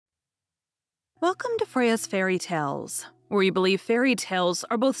Welcome to Freya's Fairy Tales, where we believe fairy tales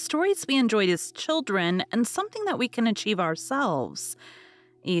are both stories we enjoyed as children and something that we can achieve ourselves.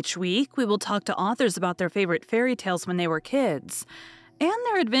 Each week, we will talk to authors about their favorite fairy tales when they were kids, and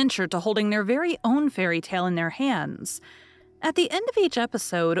their adventure to holding their very own fairy tale in their hands. At the end of each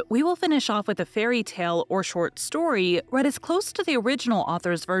episode, we will finish off with a fairy tale or short story read as close to the original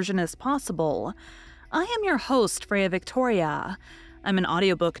author's version as possible. I am your host, Freya Victoria. I'm an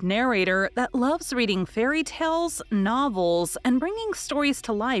audiobook narrator that loves reading fairy tales, novels, and bringing stories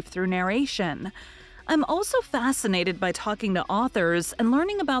to life through narration. I'm also fascinated by talking to authors and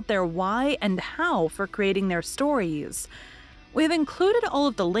learning about their why and how for creating their stories. We have included all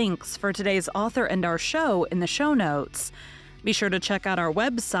of the links for today's author and our show in the show notes. Be sure to check out our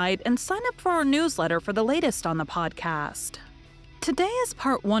website and sign up for our newsletter for the latest on the podcast. Today is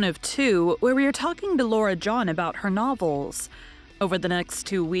part 1 of 2, where we are talking to Laura John about her novels. Over the next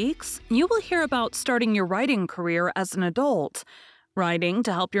 2 weeks, you will hear about starting your writing career as an adult, writing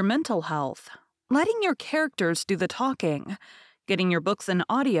to help your mental health, letting your characters do the talking, getting your books in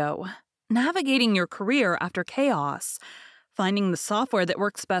audio, navigating your career after chaos, finding the software that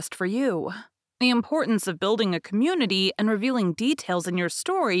works best for you, the importance of building a community and revealing details in your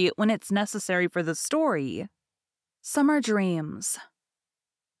story when it's necessary for the story. Summer dreams.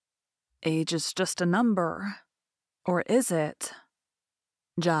 Age is just a number. Or is it?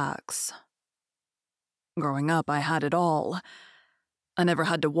 Jax. Growing up, I had it all. I never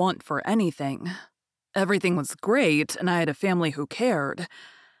had to want for anything. Everything was great, and I had a family who cared.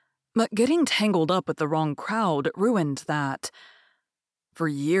 But getting tangled up with the wrong crowd ruined that. For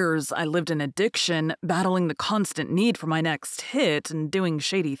years, I lived in addiction, battling the constant need for my next hit and doing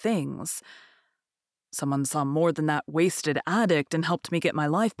shady things. Someone saw more than that wasted addict and helped me get my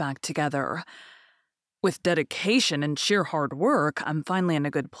life back together. With dedication and sheer hard work, I'm finally in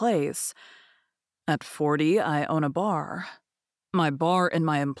a good place. At 40, I own a bar. My bar and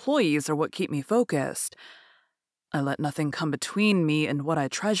my employees are what keep me focused. I let nothing come between me and what I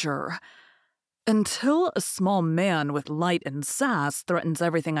treasure. Until a small man with light and sass threatens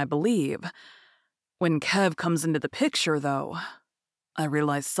everything I believe. When Kev comes into the picture, though, I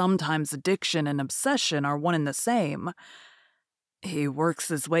realize sometimes addiction and obsession are one and the same. He works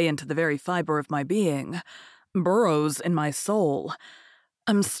his way into the very fiber of my being, burrows in my soul.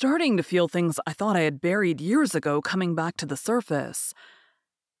 I'm starting to feel things I thought I had buried years ago coming back to the surface.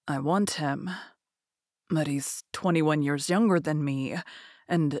 I want him, but he's 21 years younger than me,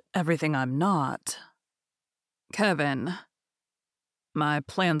 and everything I'm not. Kevin. My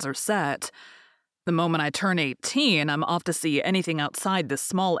plans are set. The moment I turn 18, I'm off to see anything outside this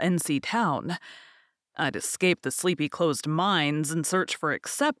small NC town. I'd escape the sleepy closed minds and search for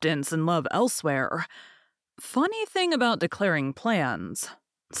acceptance and love elsewhere. Funny thing about declaring plans.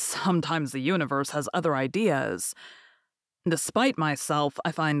 Sometimes the universe has other ideas. Despite myself,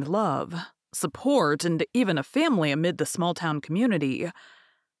 I find love, support, and even a family amid the small-town community.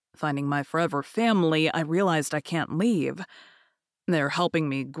 Finding my forever family, I realized I can't leave. They're helping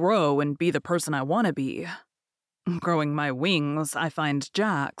me grow and be the person I want to be. Growing my wings, I find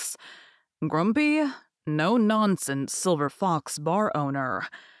Jax. Grumpy, no-nonsense silver fox bar owner.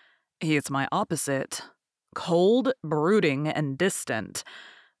 He's my opposite. Cold, brooding, and distant.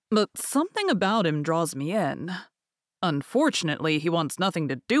 But something about him draws me in. Unfortunately, he wants nothing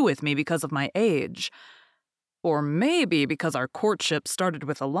to do with me because of my age. Or maybe because our courtship started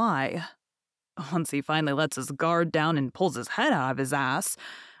with a lie. Once he finally lets his guard down and pulls his head out of his ass,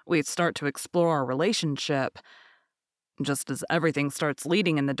 we start to explore our relationship. Just as everything starts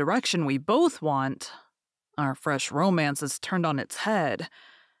leading in the direction we both want, our fresh romance is turned on its head.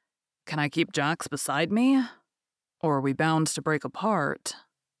 Can I keep Jax beside me? Or are we bound to break apart?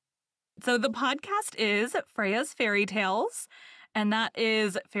 So the podcast is Freya's Fairy Tales, and that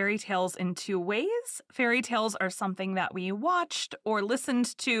is fairy tales in 2 ways. Fairy tales are something that we watched or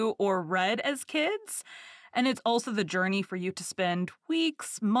listened to or read as kids. And it's also the journey for you to spend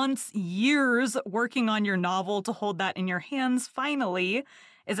weeks, months, years working on your novel to hold that in your hands finally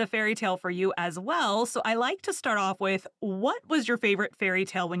is a fairy tale for you as well. So I like to start off with, what was your favorite fairy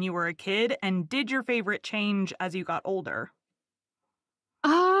tale when you were a kid, and did your favorite change as you got older?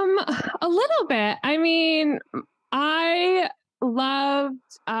 A little bit. I mean, I loved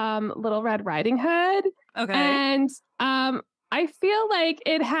Little Red Riding Hood. Okay. And I feel like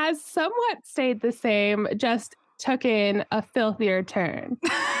it has somewhat stayed the same, just took in a filthier turn.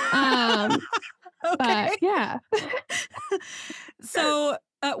 Okay. But yeah. So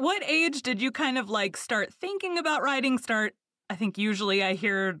at what age did you kind of like start thinking about writing, start I think usually I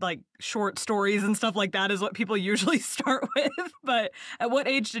hear like short stories and stuff like that is what people usually start with. But at what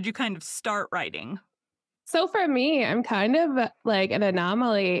age did you kind of start writing? So for me, I'm kind of like an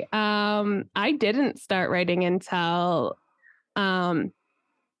anomaly. I didn't start writing until um,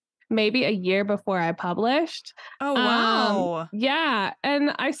 maybe a year before I published. Oh, wow. Yeah,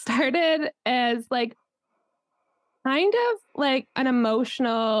 and I started as like kind of like an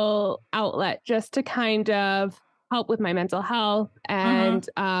emotional outlet just to kind of help with my mental health.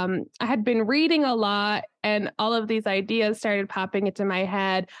 Mm-hmm. And I had been reading a lot, and all of these ideas started popping into my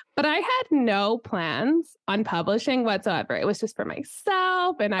head. But I had no plans on publishing whatsoever. It was just for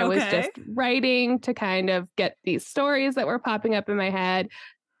myself. And I was Okay. just writing to kind of get these stories that were popping up in my head.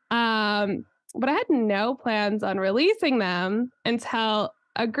 But I had no plans on releasing them until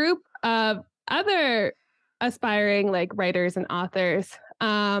a group of other aspiring like writers and authors.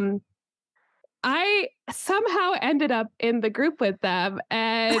 I somehow ended up in the group with them,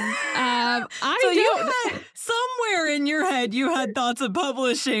 and So I you don't. had somewhere in your head you had thoughts of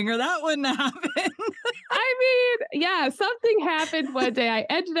publishing, or that wouldn't happen. I mean, yeah, something happened one day. I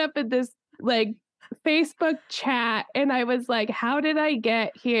ended up in this like Facebook chat, and I was like, "How did I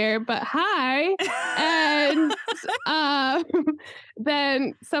get here?" But hi, and um,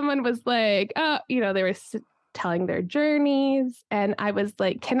 then someone was like, "Oh, they were telling their journeys," and I was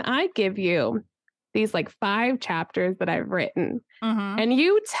like, "Can I give you these like 5 chapters that I've written? Mm-hmm. And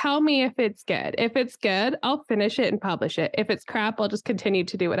you tell me if it's good. If it's good, I'll finish it and publish it. If it's crap, I'll just continue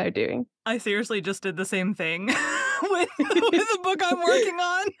to do what I'm doing." I seriously just did the same thing with the book I'm working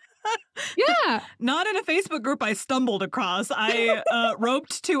on. Yeah. Not in a Facebook group I stumbled across. I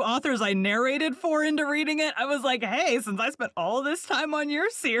roped 2 authors I narrated for into reading it. I was like, hey, since I spent all this time on your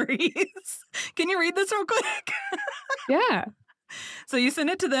series, can you read this real quick? Yeah. So you sent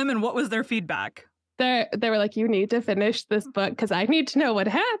it to them, and what was their feedback? They were like, "You need to finish this book because I need to know what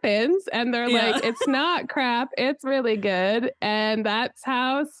happens." And they're Yeah. like, "It's not crap. It's really good." And that's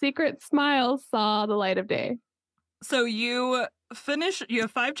how Secret Smiles saw the light of day. So you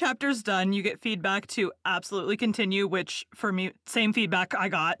have 5 chapters done, you get feedback to absolutely continue, which for me, same feedback I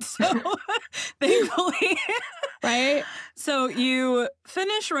got. So thankfully. Right? So you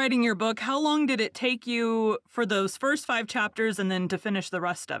finish writing your book. How long did it take you for those first 5 chapters and then to finish the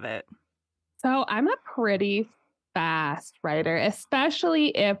rest of it? So I'm a pretty fast writer, especially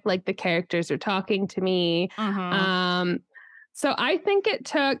if like the characters are talking to me. Mm-hmm. So I think it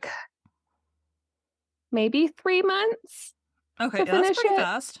took maybe 3 months Okay, to yeah, that's finish pretty it.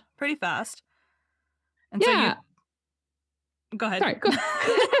 fast. Pretty fast. And Yeah. so you go ahead. Sorry. I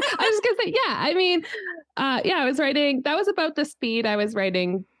was just gonna say, yeah. I mean, I was writing. That was about the speed I was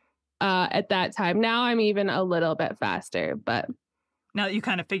writing at that time. Now I'm even a little bit faster, but Now that you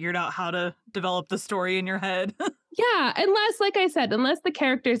kind of figured out how to develop the story in your head. yeah, like I said, unless the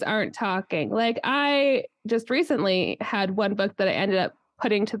characters aren't talking. Like I just recently had one book that I ended up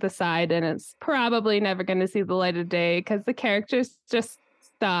putting to the side, and it's probably never going to see the light of day because the characters just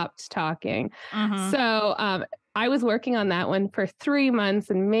stopped talking. Mm-hmm. So I was working on that one for 3 months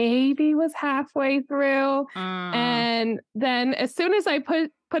and maybe was halfway through. And then as soon as I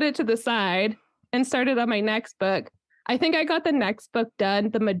put it to the side and started on my next book, I think I got the next book done,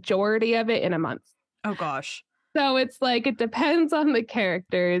 the majority of it in a month. Oh, gosh. So it's like, it depends on the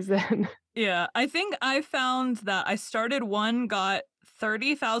characters. Yeah, I think I found that I started one, got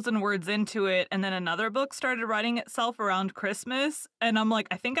 30,000 words into it, and then another book started writing itself around Christmas. And I'm like,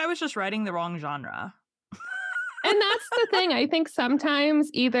 I think I was just writing the wrong genre. And that's the thing. I think sometimes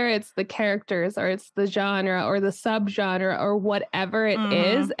either it's the characters or it's the genre or the subgenre or whatever it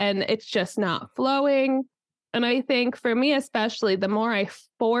is, and it's just not flowing. And I think for me, especially, the more I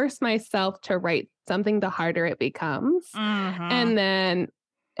force myself to write something, the harder it becomes. And then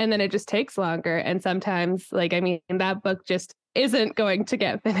it just takes longer. And sometimes, that book just isn't going to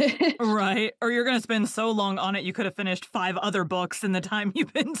get finished. Right. Or you're going to spend so long on it, you could have finished 5 other books in the time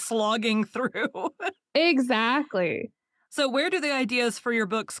you've been slogging through. Exactly. So where do the ideas for your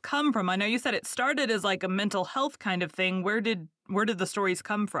books come from? I know you said it started as like a mental health kind of thing. Where did the stories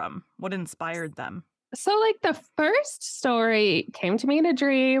come from? What inspired them? So, the first story came to me in a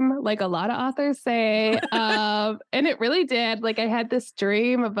dream, like a lot of authors say, and it really did. Like, I had this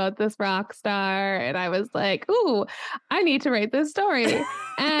dream about this rock star, and I was like, "Ooh, I need to write this story."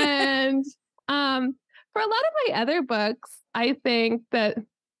 And for a lot of my other books, I think that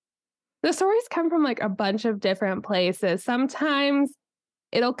the stories come from a bunch of different places. Sometimes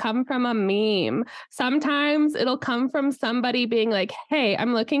it'll come from a meme. Sometimes it'll come from somebody being like, "Hey,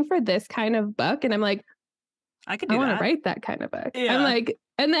 I'm looking for this kind of book." And I'm like, I could do I want that. to write that kind of book. Yeah. I'm like,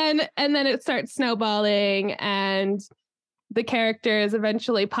 and then it starts snowballing, and the characters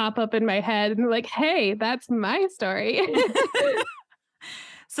eventually pop up in my head and like, hey, that's my story.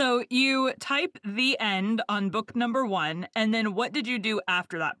 So you type the end on book number 1, and then what did you do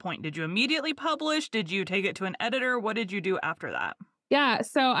after that point? Did you immediately publish? Did you take it to an editor? What did you do after that? Yeah,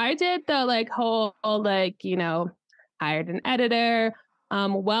 so I did the like whole like, hired an editor.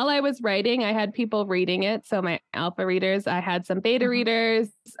 While I was writing, I had people reading it. So my alpha readers, I had some beta readers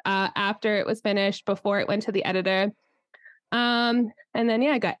after it was finished, before it went to the editor. And then,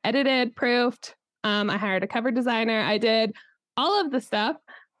 I got edited, proofed. I hired a cover designer. I did all of the stuff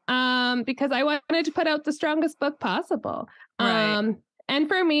because I wanted to put out the strongest book possible. Right. And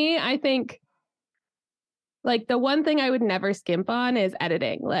for me, I think like the one thing I would never skimp on is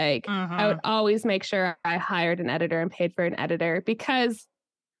editing. Like I would always make sure I hired an editor and paid for an editor, because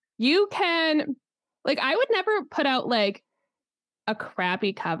you can, like, I would never put out like a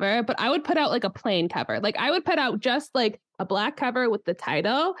crappy cover, but I would put out like a plain cover. Like I would put out just like a black cover with the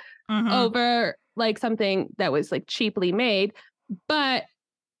title over like something that was like cheaply made. But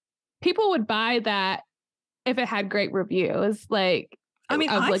people would buy that if it had great reviews. Like, I mean,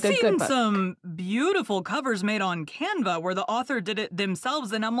 of, I've like, a seen good book. some beautiful covers made on Canva where the author did it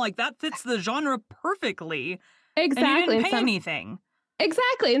themselves, and I'm like, that fits the genre perfectly. Exactly. And you didn't pay anything.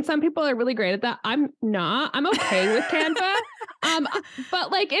 Exactly. And some people are really great at that. I'm not. I'm okay with Canva.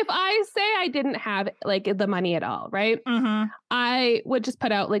 But like if I say I didn't have like the money at all, right? I would just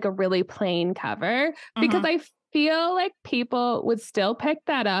put out like a really plain cover, because I feel like people would still pick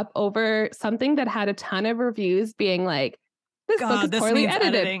that up over something that had a ton of reviews being like, this book is poorly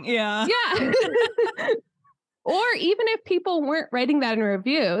edited. Editing. Yeah. Yeah. Or even if people weren't writing that in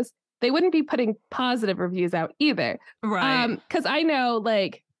reviews, they wouldn't be putting positive reviews out either. Right. Because I know,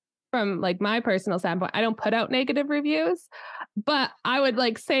 like, from like my personal standpoint, I don't put out negative reviews, but I would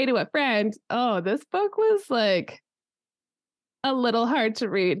like say to a friend, oh, this book was like a little hard to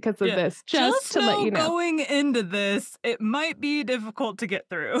read because of this. Just to let you know. Going into this, it might be difficult to get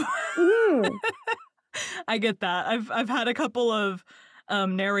through. I get that. I've had a couple of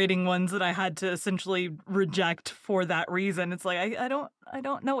narrating ones that I had to essentially reject for that reason. It's like I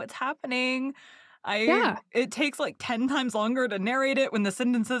don't know what's happening. It takes like 10 times longer to narrate it when the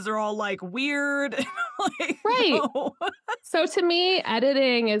sentences are all like weird. Like, right. No. So to me,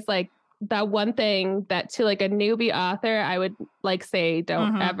 editing is like that one thing that to like a newbie author, I would like say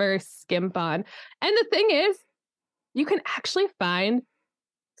don't ever skimp on. And the thing is, you can actually find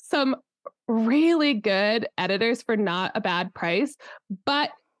some really good editors for not a bad price. But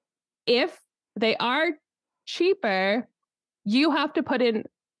if they are cheaper, you have to put in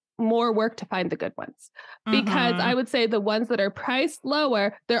more work to find the good ones. Because I would say the ones that are priced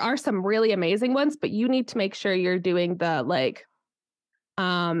lower, there are some really amazing ones, but you need to make sure you're doing the like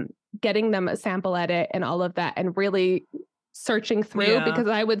getting them a sample edit and all of that and really searching through, because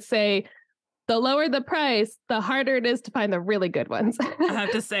I would say the lower the price, the harder it is to find the really good ones. I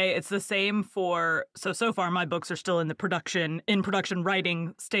have to say it's the same for, so far my books are still in the production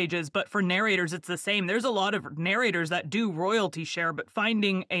writing stages, but for narrators, it's the same. There's a lot of narrators that do royalty share, but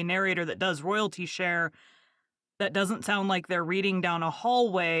finding a narrator that does royalty share that doesn't sound like they're reading down a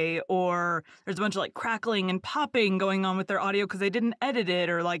hallway, or there's a bunch of like crackling and popping going on with their audio because they didn't edit it,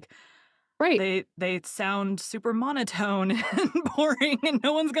 or like they sound super monotone and boring, and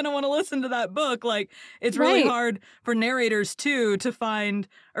no one's going to want to listen to that book. Like, it's really hard for narrators too to find,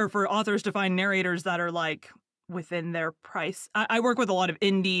 or for authors to find narrators that are like within their price. I work with a lot of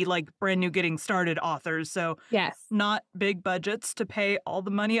indie, like brand new getting started authors. So not big budgets to pay all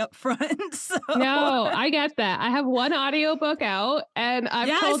the money up front. So. No, I get that. I have one audiobook out, and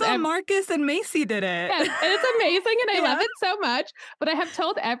I've told I saw Marcus and Macy did it. Yes, and it's amazing, and I love it so much. But I have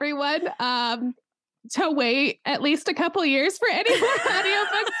told everyone to wait at least a couple years for any more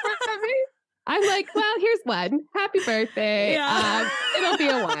audiobooks from me. I'm like, well, here's one. Happy birthday. It'll be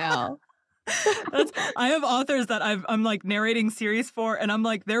a while. I have authors that I'm like narrating series for, and I'm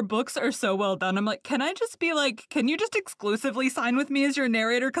like, their books are so well done. I'm like, can I just be like, can you just exclusively sign with me as your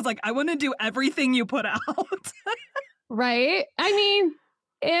narrator? Because like, I want to do everything you put out. Right. I mean,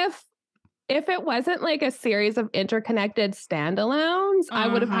 if it wasn't like a series of interconnected standalones, I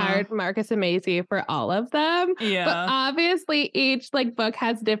would have hired Marcus and Macy for all of them. Yeah. But obviously each like book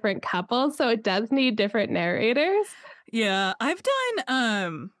has different couples, so it does need different narrators. Yeah.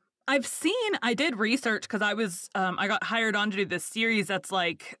 I did research because I got hired on to do this series that's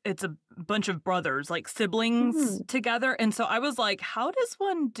like, it's a bunch of brothers, like siblings together. And so I was like, how does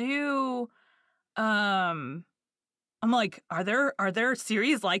one do, I'm like, are there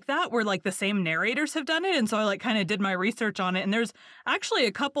series like that where like the same narrators have done it? And so I like kind of did my research on it. And there's actually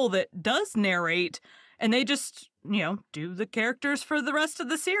a couple that does narrate. And they just, do the characters for the rest of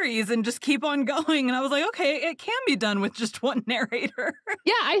the series and just keep on going. And I was like, okay, it can be done with just one narrator.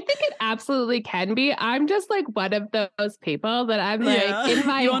 Yeah, I think it absolutely can be. I'm just like one of those people that I'm like in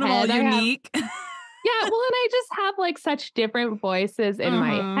my you want head. them all unique. Yeah, well, and I just have like such different voices in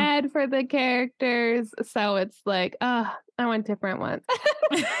my head for the characters. So it's like, I want different ones.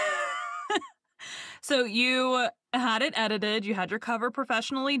 So you had it edited. You had your cover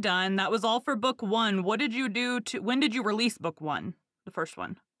professionally done. That was all for book 1. What did you do when did you release book 1, the first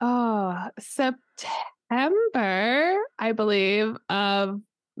one? Oh, September, I believe, of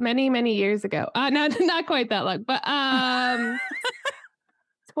many, many years ago. Not quite that long, but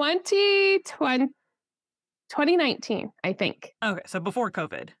 2019, I think. Okay, so before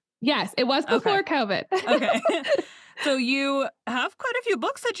COVID. Yes, it was before COVID. Okay. So you have quite a few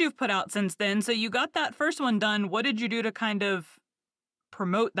books that you've put out since then. So you got that first one done. What did you do to kind of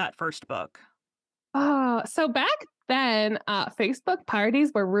promote that first book? Oh, so back then, Facebook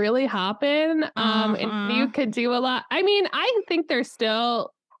parties were really hopping. And you could do a lot. I mean, I think they're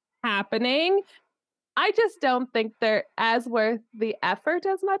still happening. I just don't think they're as worth the effort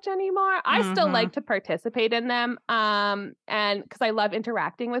as much anymore. I still like to participate in them. And because I love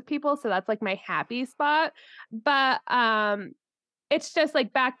interacting with people. So that's like my happy spot. But it's just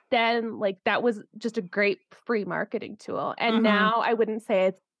like back then, like that was just a great free marketing tool. And now I wouldn't say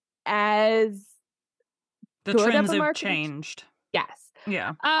it's as the good trends of a have changed. Yes.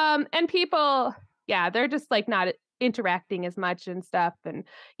 Yeah. And people, they're just like not interacting as much and stuff. And,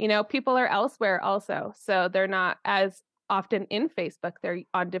 people are elsewhere also. So they're not as often in Facebook. They're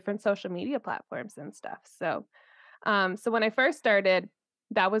on different social media platforms and stuff. So, so when I first started,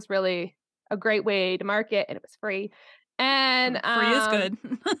 that was really a great way to market, and it was free. And free is good.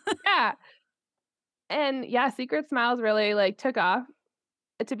 Yeah. And Secret Smiles really like took off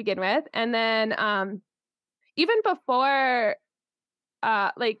to begin with. And then even before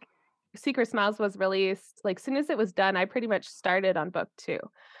like Secret Smiles was released, like soon as it was done, I pretty much started on book 2.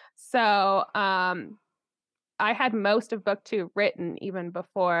 So I had most of book 2 written even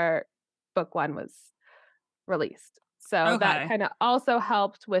before book 1 was released. So that kind of also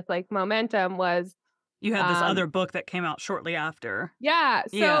helped with like momentum. Was you had this other book that came out shortly after. Yeah.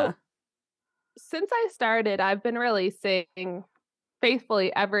 So since I started, I've been releasing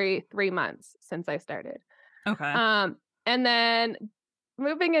faithfully every 3 months since I started. Okay. And then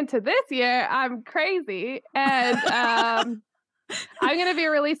moving into this year, I'm crazy. And I'm going to be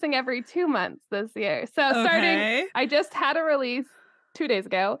releasing every 2 months this year. So starting, I just had a release 2 days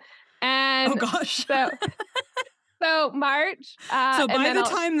ago. And oh, gosh. So March. So by the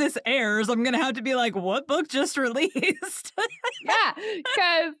time this airs, I'm going to have to be like, what book just released?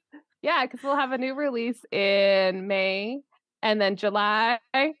 Because we'll have a new release in May, and then July,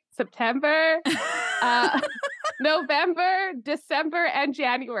 September, November, December, and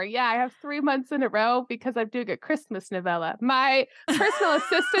January. Yeah, I have 3 months in a row because I'm doing a Christmas novella. My personal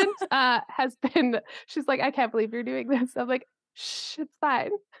assistant has been, she's like, I can't believe you're doing this. I'm like, shh, it's fine.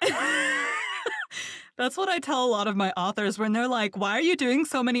 That's what I tell a lot of my authors when they're like, why are you doing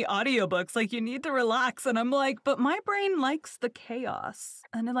so many audiobooks? Like, you need to relax. And I'm like, but my brain likes the chaos.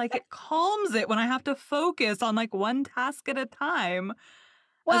 And it calms it when I have to focus on like one task at a time.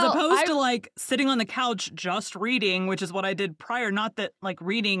 Well, as opposed to like sitting on the couch just reading, which is what I did prior. Not that like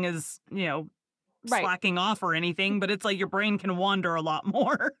reading is, slacking off or anything, but it's like your brain can wander a lot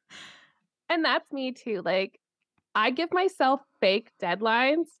more. And that's me too. Like, I give myself fake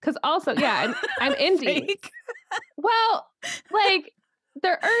deadlines because also, I'm indie. Well, like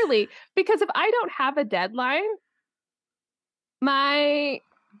they're early because if I don't have a deadline, my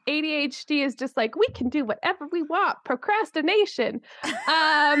ADHD is just like, we can do whatever we want. Procrastination.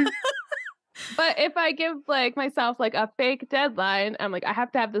 But if I give like myself like a fake deadline, I'm like, I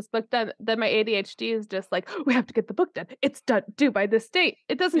have to have this book done. Then my ADHD is just like, we have to get the book done. It's due by this date.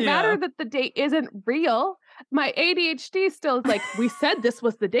 It doesn't matter that the date isn't real. My ADHD still is like, we said this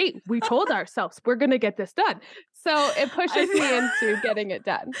was the date. We told ourselves we're going to get this done. So it pushes me into getting it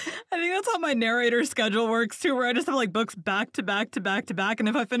done. I think that's how my narrator schedule works too, where I just have like books back to back to back to back. And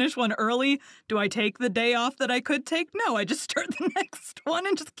if I finish one early, do I take the day off that I could take? No, I just start the next one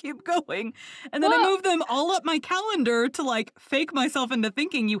and just keep going. And then I move them all up my calendar to like fake myself into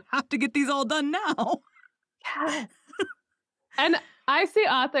thinking you have to get these all done now. Yes. And I see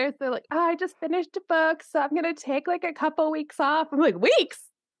authors, they're like, oh, I just finished a book, so I'm going to take like a couple weeks off. I'm like, weeks?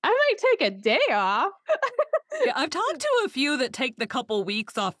 I might take a day off. Yeah, I've talked to a few that take the couple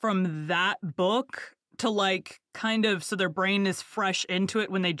weeks off from that book to like kind of so their brain is fresh into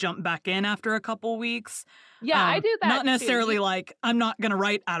it when they jump back in after a couple weeks. Yeah, I do that Not necessarily too. like, I'm not going to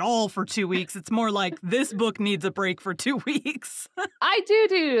write at all for 2 weeks. It's more like, this book needs a break for 2 weeks. I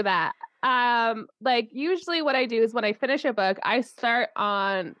do that. Like usually what I do is when I finish a book, I start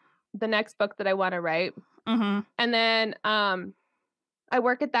on the next book that I want to write. Mm-hmm. And then I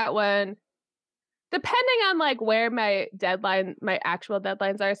work at that one depending on like where my actual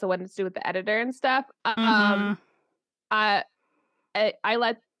deadlines are. So when it's due with the editor and stuff. Mm-hmm. I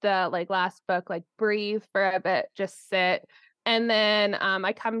let the like last book like breathe for a bit, just sit. And then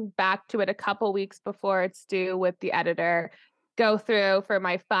I come back to it a couple weeks before it's due with the editor, go through for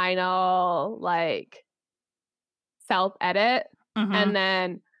my final like self edit, Mm-hmm.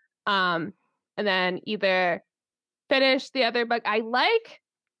 and then either finish the other book. I like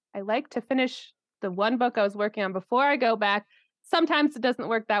to finish the one book I was working on before I go back. Sometimes it doesn't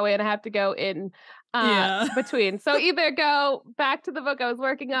work that way and I have to go in between. So either go back to the book I was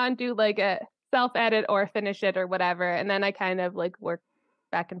working on, do like a self-edit or finish it or whatever. And then I kind of like work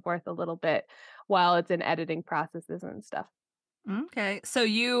back and forth a little bit while it's in editing processes and stuff. Okay. So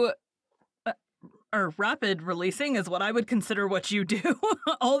you are rapid releasing is what I would consider what you do.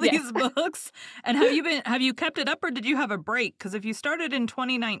 All these books. And have you kept it up or did you have a break? Because if you started in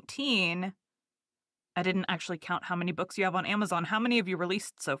 2019, I didn't actually count how many books you have on Amazon. How many have you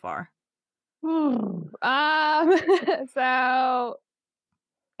released so far? So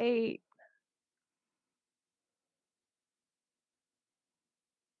 8.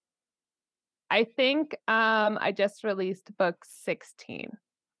 I think I just released book 16.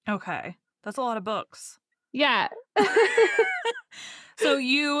 Okay. That's a lot of books. Yeah. So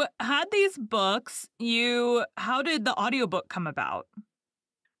you had these books. How did the audiobook come about?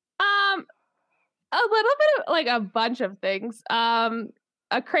 A little bit of like a bunch of things.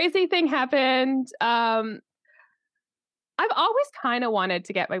 A crazy thing happened. I've always kind of wanted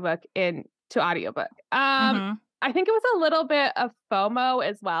to get my book into audiobook. Mm-hmm. I think it was a little bit of FOMO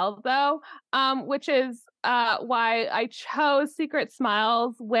as well, though, which is why I chose Secret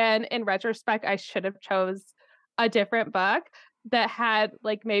Smiles when, in retrospect, I should have chose a different book that had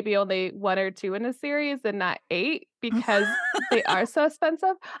like maybe only 1 or 2 in a series and not 8 because they are so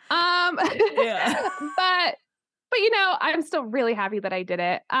expensive. Yeah. But you know, I'm still really happy that I did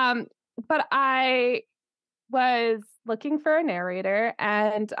it. But I was looking for a narrator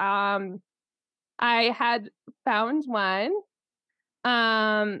and I had found one.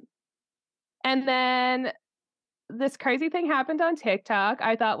 And then this crazy thing happened on TikTok.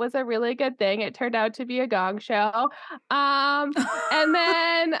 I thought was a really good thing. It turned out to be a gong show. And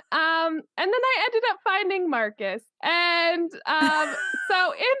then I ended up finding Marcus. And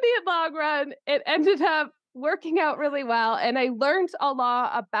so in the long run, it ended up working out really well. And I learned a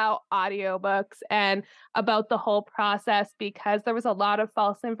lot about audiobooks and about the whole process because there was a lot of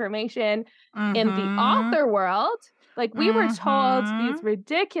false information in the author world. Like we were told these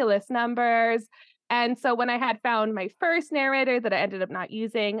ridiculous numbers. And so when I had found my first narrator that I ended up not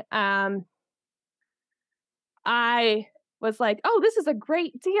using, I was like, oh, this is a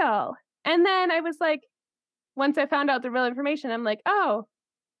great deal. And then I was like, once I found out the real information, I'm like, oh,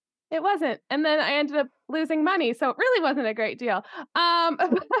 it wasn't. And then I ended up losing money. So it really wasn't a great deal.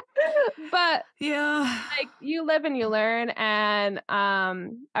 But yeah, like you live and you learn. And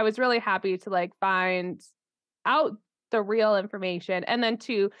I was really happy to like find out the real information and then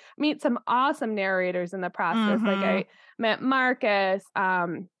to meet some awesome narrators in the process. Like I met Marcus.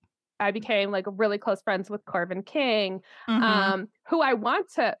 I became like really close friends with Corvin King, who I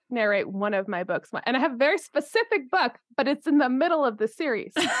want to narrate one of my books. And I have a very specific book, but it's in the middle of the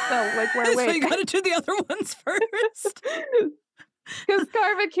series. So like we're waiting. So you got to do the other ones first. Because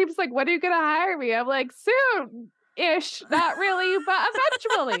Corvin keeps like, when are you going to hire me? I'm like, soon-ish. Not really, but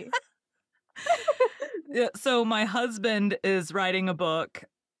eventually. Yeah, so my husband is writing a book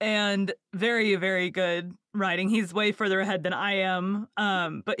and very, very good writing. He's way further ahead than I am.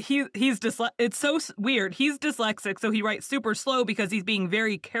 But he's it's so weird. He's dyslexic, so he writes super slow because he's being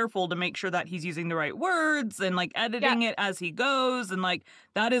very careful to make sure that he's using the right words and like editing it as he goes. And like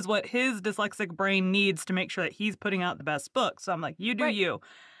that is what his dyslexic brain needs to make sure that he's putting out the best book. So I'm like, you do you.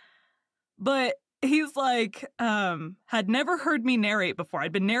 But he's like, had never heard me narrate before.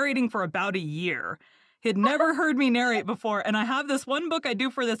 I'd been narrating for about a year. He'd never heard me narrate before. And I have this one book I do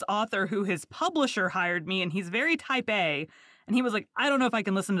for this author who his publisher hired me, and he's very type A. And he was like, I don't know if I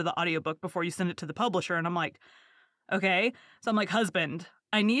can listen to the audiobook before you send it to the publisher. And I'm like, okay. So I'm like, husband,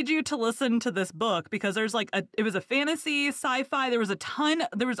 I need you to listen to this book because there's like it was a fantasy, sci-fi. There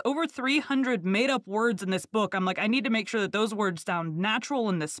was over 300 made up words in this book. I'm like, I need to make sure that those words sound natural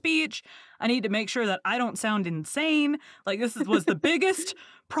in the speech. I need to make sure that I don't sound insane. Like was the biggest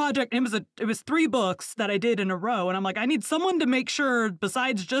project. It was 3 books that I did in a row. And I'm like, I need someone to make sure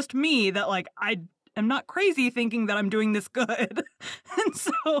besides just me that like I am not crazy thinking that I'm doing this good. And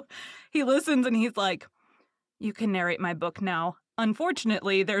so he listens and he's like, you can narrate my book now.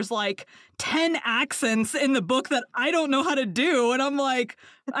 Unfortunately, there's like 10 accents in the book that I don't know how to do. And I'm like,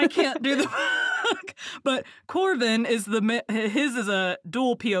 I can't do the book. But Corvin his is a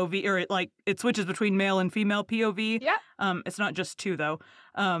dual POV, or it switches between male and female POV. Yeah. It's not just 2 though.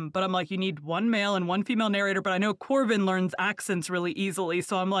 But I'm like, you need 1 male and 1 female narrator. But I know Corvin learns accents really easily.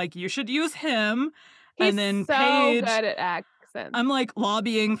 So I'm like, you should use him. He's and then so Paige, good at accents. I'm like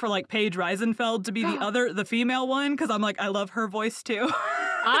lobbying for like Paige Reisenfeld to be the female one because I'm like, I love her voice too.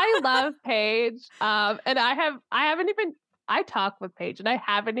 I love Paige. And I talk with Paige and I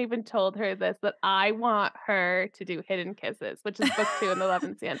haven't even told her this, that I want her to do Hidden Kisses, which is book 2 in the Love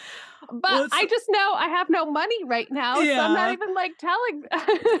and Sand. But I just know I have no money right now. Yeah. So I'm not even like telling.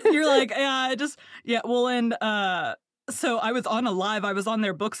 You're like, well, and so I was on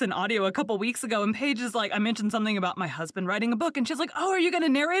their books and audio a couple weeks ago, and Paige is like, I mentioned something about my husband writing a book, and she's like, oh, are you going to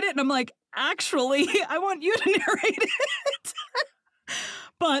narrate it? And I'm like, actually, I want you to narrate it.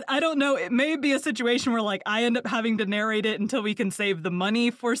 But I don't know. It may be a situation where like I end up having to narrate it until we can save the money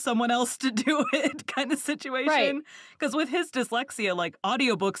for someone else to do it kind of situation. Because with his dyslexia, like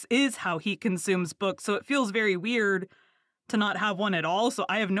audiobooks is how he consumes books. So it feels very weird to not have one at all. So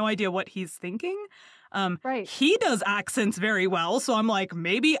I have no idea what he's thinking. He does accents very well. So I'm like,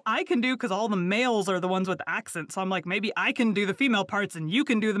 maybe I can do, because all the males are the ones with accents. So I'm like, maybe I can do the female parts and you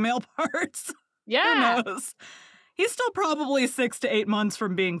can do the male parts. Yeah. Who knows? He's still probably 6 to 8 months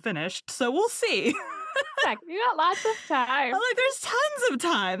from being finished, so we'll see. Heck, you got lots of time. I'm like, there's tons of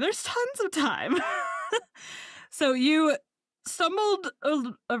time. There's tons of time. So you stumbled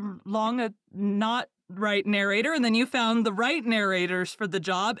along a not right narrator, and then you found the right narrators for the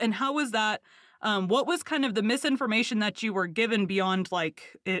job. And how was that? What was kind of the misinformation that you were given beyond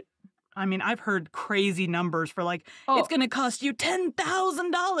like it? I mean, I've heard crazy numbers for like, it's going to cost you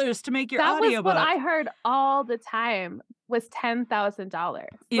 $10,000 to make your audiobook. That was what I heard all the time, was $10,000.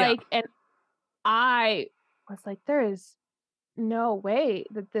 Yeah. Like, and I was like, there is no way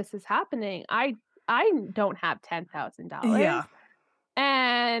that this is happening. I don't have $10,000. Yeah.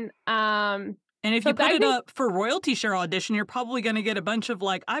 And if you put it up for royalty share audition, you're probably going to get a bunch of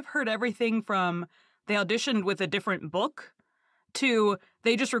like, I've heard everything from they auditioned with a different book to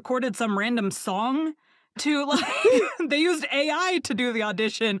they just recorded some random song to like they used AI to do the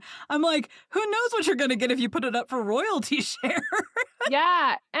audition. I'm like, who knows what you're going to get if you put it up for royalty share?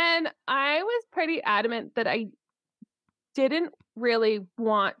 Yeah. And I was pretty adamant that I didn't really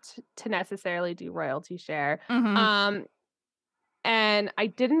want to necessarily do royalty share. Mm-hmm. And I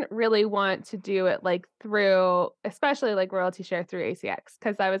didn't really want to do it like through, especially like royalty share through ACX,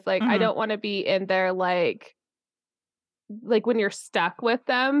 because I was like, I don't want to be in there like when you're stuck with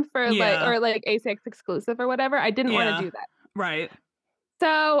them for like, or like ACX exclusive or whatever. I didn't want to do that. Right. So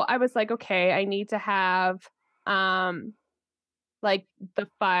I was like, okay, I need to have like the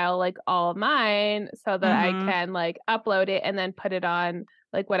file, like all of mine, so that I can like upload it and then put it on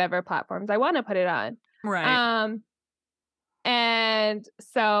like whatever platforms I want to put it on. Right. And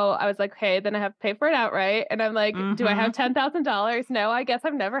so I was like, okay, then I have to pay for it outright. And I'm like, do I have $10,000? No, I guess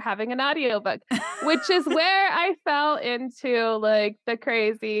I'm never having an audiobook, which is where I fell into like the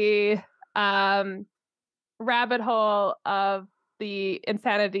crazy rabbit hole of the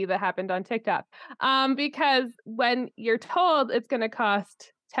insanity that happened on TikTok. Because when you're told it's going to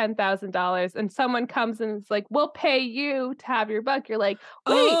cost $10,000 and someone comes and is like, we'll pay you to have your book, you're like,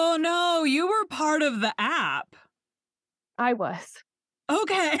 wait. Oh no, you were part of the app. I was.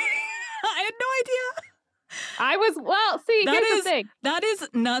 Okay. I had no idea. I was, well, see, here's the thing. That is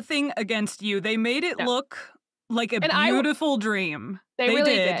nothing against you. They made it look like a beautiful dream. They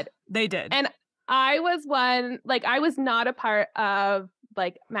really did. They did. And I was one, like, I was not a part of,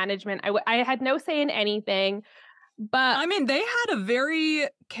 like, management. I had no say in anything, but... I mean, they had a very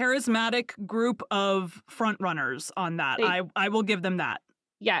charismatic group of front runners on that. I will give them that.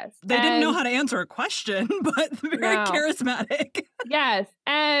 Yes. They didn't know how to answer a question, but very charismatic. Yes.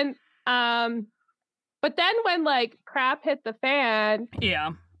 And, but then when like crap hit the fan,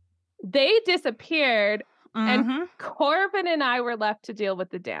 they disappeared and Corbin and I were left to deal with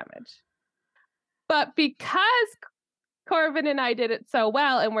the damage. But because Corbin and I did it so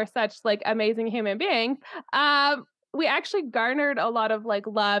well and we're such like amazing human beings, we actually garnered a lot of like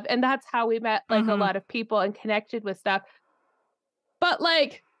love, and that's how we met like a lot of people and connected with stuff. But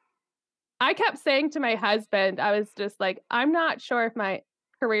like I kept saying to my husband, I was just like, I'm not sure if my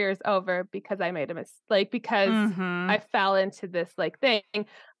career is over because I made a mistake, because I fell into this like thing,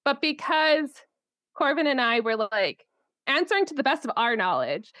 but because Corbin and I were like answering to the best of our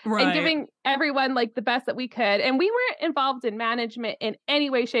knowledge and giving everyone like the best that we could. And we weren't involved in management in any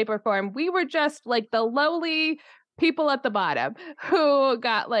way, shape, or form. We were just like the lowly people at the bottom who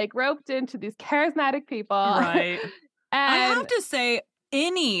got like roped into these charismatic people. Right. I have to say,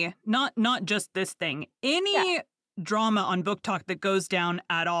 not just this thing, any drama on Book Talk that goes down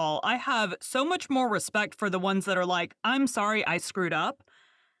at all, I have so much more respect for the ones that are like, I'm sorry I screwed up.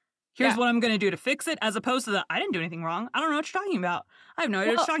 Here's what I'm going to do to fix it, as opposed to the, I didn't do anything wrong. I don't know what you're talking about. I have no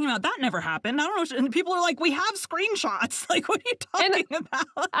idea what you're talking about. That never happened. I don't know. And people are like, we have screenshots. Like, what are you talking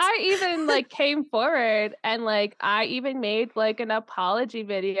about? I even like came forward and like, I even made like an apology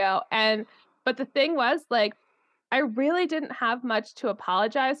video. But the thing was like, I really didn't have much to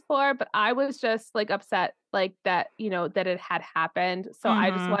apologize for, but I was just like upset like that, you know, that it had happened. So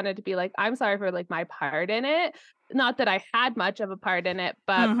I just wanted to be like, I'm sorry for like my part in it. Not that I had much of a part in it,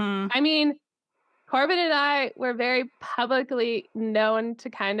 but I mean, Corbin and I were very publicly known to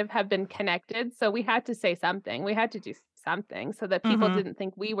kind of have been connected. So we had to say something. We had to do something so that people didn't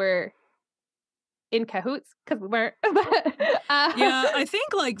think we were in cahoots, because we weren't. Yeah, I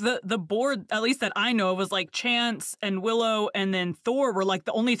think like the board, at least that I know, was like Chance and Willow and then Thor were like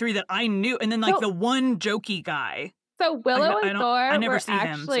the only three that I knew, and then like the one jokey guy. So Willow and Thor were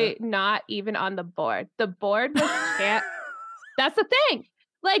actually not even on the board. The board was Chance. That's the thing.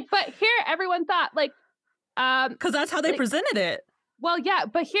 Like, but here everyone thought like, because that's how they presented it. Well, yeah,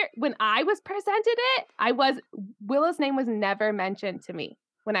 but here when I was presented it, Willow's name was never mentioned to me.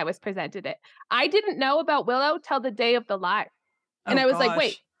 When I was presented it, I didn't know about Willow till the day of the live. And I was like,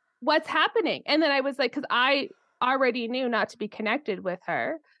 wait, what's happening? And then I was like, because I already knew not to be connected with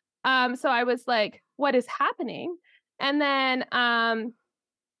her. So I was like, what is happening? And then,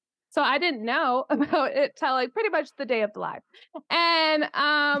 so I didn't know about it till like pretty much the day of the live. And,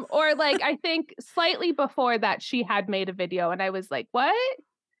 or like, I think slightly before that she had made a video and I was like, what?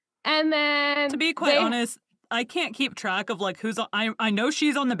 And then to be quite honest, I can't keep track of like who's on. I know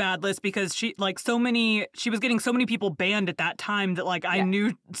she's on the bad list because she was getting so many people banned at that time that like I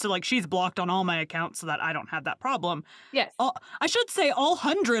knew, so like she's blocked on all my accounts so that I don't have that problem. Yes. I should say all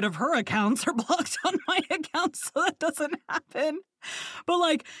 100 of her accounts are blocked on my accounts so that doesn't happen. But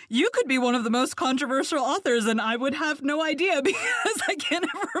like you could be one of the most controversial authors and I would have no idea because I can't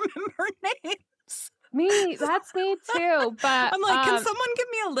ever remember names. That's me too. But I'm like, can someone give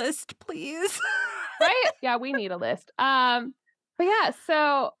me a list, please? Right? Yeah, we need a list. But yeah,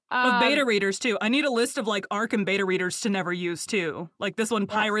 so of beta readers too. I need a list of like Arkham beta readers to never use too. Like this one,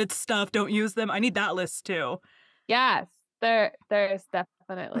 pirates stuff, don't use them. I need that list too. Yes, there's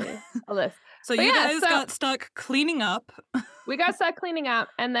definitely a list. So but you guys got stuck cleaning up. We got stuck cleaning up,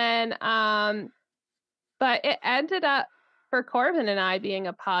 and then but it ended up for Corbin and I being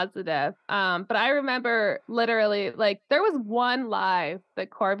a positive. But I remember literally like there was one live that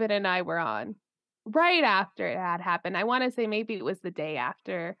Corbin and I were on right after it had happened. I want to say maybe it was the day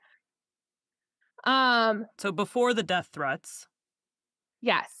after. So before the death threats.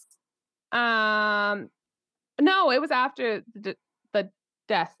 Yes. No, it was after the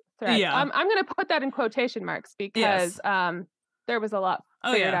death threats. Yeah. I'm going to put that in quotation marks because there was a lot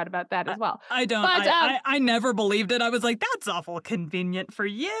figured out about that as well. I don't. But, I never believed it. I was like, that's awful convenient for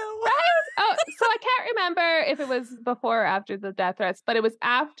you. Right? Oh, so I can't remember if it was before or after the death threats, but it was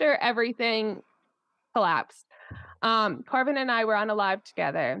after everything collapsed. Corbin and I were on a live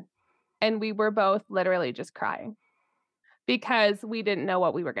together and we were both literally just crying because we didn't know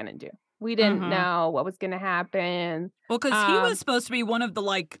what we were going to do. We didn't know what was going to happen. Well, because he was supposed to be one of the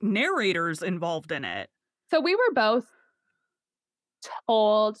like narrators involved in it. So we were both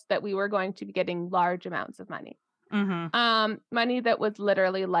told that we were going to be getting large amounts of money. Money that was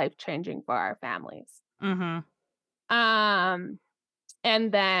literally life-changing for our families. And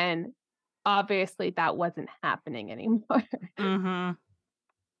then obviously that wasn't happening anymore.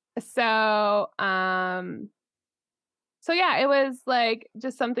 So yeah, it was like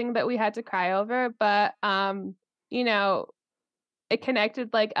just something that we had to cry over, but you know, it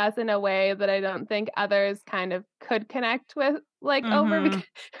connected like us in a way that I don't think others kind of could connect with like over because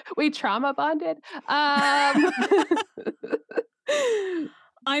we trauma bonded. I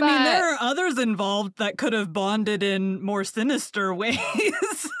mean, there are others involved that could have bonded in more sinister ways.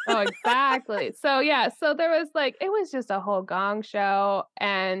 Oh, exactly. So yeah, so there was like, it was just a whole gong show.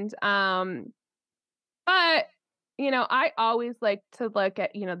 And, but I always like to look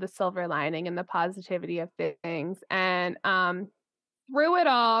at, the silver lining and the positivity of things. And through it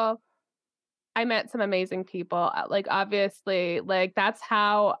all, I met some amazing people. Like obviously, like that's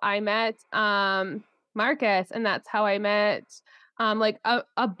how I met Marcus, and that's how I met like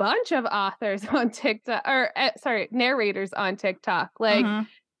a bunch of authors on TikTok, or sorry, narrators on TikTok. Like Mhm.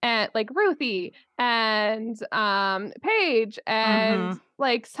 and like Ruthie and Paige and Mhm.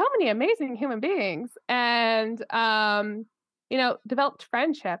 like so many amazing human beings, and developed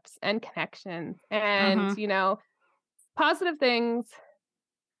friendships and connections, and Mhm. positive things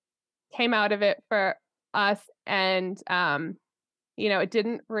came out of it for us, and it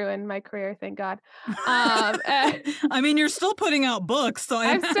didn't ruin my career, thank God. And I mean, you're still putting out books, so I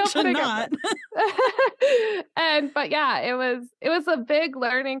I'm still imagine putting up not. and but yeah, it was a big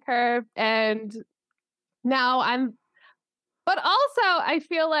learning curve, and now but also I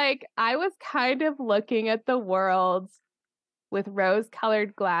feel like I was kind of looking at the world with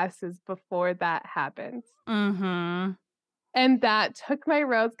rose-colored glasses before that happened. Mhm. And that took my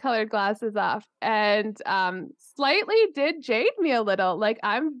rose-colored glasses off and, slightly did jade me a little. Like,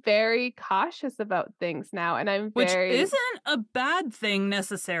 I'm very cautious about things now, and I'm Which very isn't a bad thing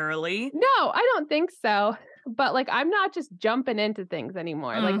necessarily. No, I don't think so. But, like, I'm not just jumping into things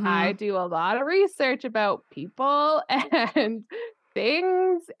anymore. Like, I Mhm. do a lot of research about people and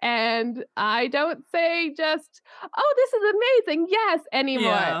things, and I don't say just, "Oh, this is amazing, yes,"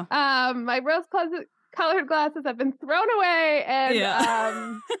 anymore. Yeah. My rose colored glasses have been thrown away, and,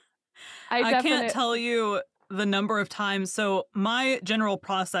 Yeah. I I can't definitely tell you the number of times. So, my general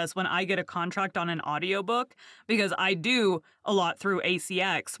process when I get a contract on an audiobook, because I do a lot through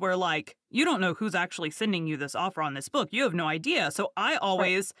ACX, where like, you don't know who's actually sending you this offer on this book. You have no idea. So, I Right.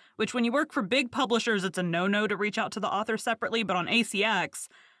 always, which when you work for big publishers, it's a no to reach out to the author separately. But on ACX,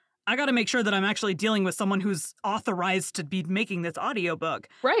 I got to make sure that I'm actually dealing with someone who's authorized to be making this audiobook.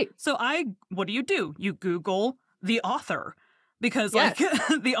 Right. So what do? You Google the author because like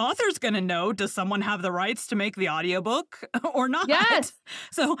Yes. the author's going to know, does someone have the rights to make the audiobook or not? Yes.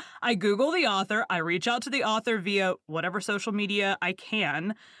 So I Google the author, I reach out to the author via whatever social media I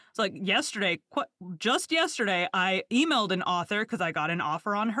can. It's like just yesterday, I emailed an author because I got an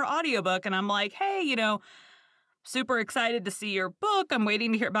offer on her audiobook and I'm like, hey, super excited to see your book. I'm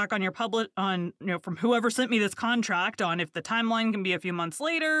waiting to hear back on your from whoever sent me this contract on if the timeline can be a few months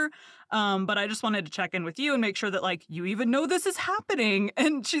later. But I just wanted to check in with you and make sure that like you even know this is happening.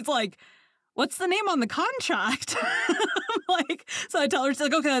 And she's like, what's the name on the contract? I'm like, so I tell her, she's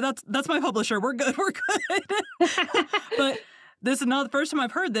like, okay, that's my publisher. We're good. We're good. But this is not the first time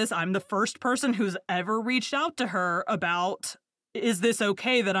I've heard this. I'm the first person who's ever reached out to her about, is this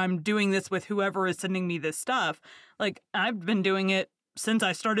okay that I'm doing this with whoever is sending me this stuff? Like, I've been doing it since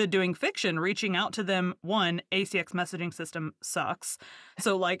I started doing fiction, reaching out to them. One, ACX messaging system sucks.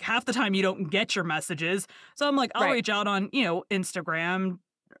 So, like, half the time you don't get your messages. So I'm like, I'll Right. reach out on, Instagram,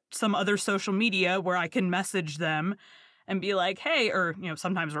 some other social media where I can message them and be like, hey, or,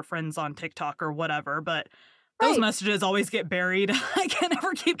 sometimes we're friends on TikTok or whatever, but those Right. messages always get buried. I can't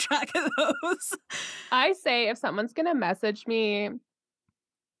ever keep track of those. I say if someone's gonna message me,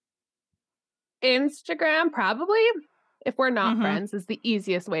 Instagram probably, if we're not Mm-hmm. friends, is the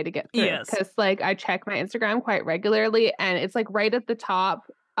easiest way to get through. Yes. Because like, I check my Instagram quite regularly, and it's, like, right at the top,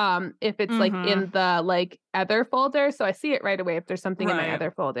 if it's, like, Mm-hmm. in the, like, other folder, so I see it right away if there's something in my Right.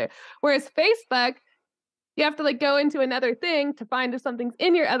 other folder. Whereas Facebook, you have to, like, go into another thing to find if something's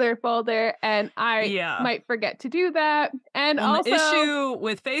in your other folder, and I Yeah. might forget to do that, and Well, and the also issue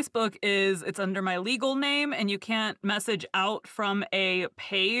with Facebook is it's under my legal name, and you can't message out from a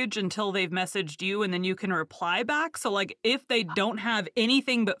page until they've messaged you, and then you can reply back. So, like, if they don't have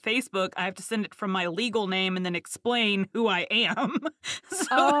anything but Facebook, I have to send it from my legal name and then explain who I am. So it's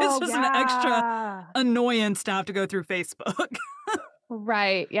Oh, just an extra yeah. annoyance to have to go through Facebook.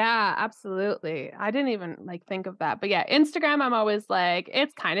 Right. Yeah, absolutely. I didn't even like think of that. But yeah, Instagram, I'm always like,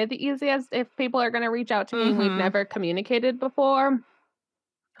 it's kind of the easiest if people are going to reach out to me and we've Mm-hmm. never communicated before,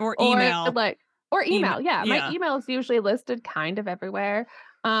 Or or email. like, or Email. email. Yeah, my Yeah. email is usually listed kind of everywhere.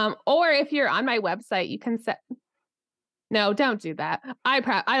 Or if you're on my website, you can set. No, don't do that. I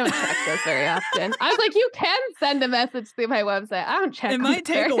don't check those very often. I was like, you can send a message through my website. I don't check It them might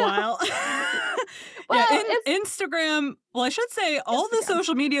take very a often. while. Yeah, Well, it's Instagram, well, I should say all the Instagram.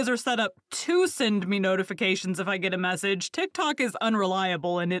 social medias are set up to send me notifications if I get a message. TikTok is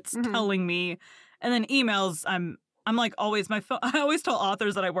unreliable and it's Mhm. telling me. And then emails, I'm like always my phone. I always tell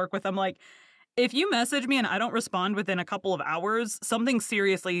authors that I work with, I'm like, if you message me and I don't respond within a couple of hours, something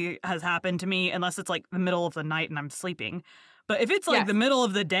seriously has happened to me unless it's like the middle of the night and I'm sleeping. But if it's like Yes. the middle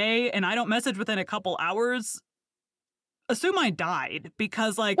of the day and I don't message within a couple hours, assume I died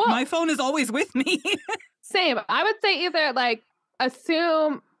because, like, Well, my phone is always with me. same. I would say either, like,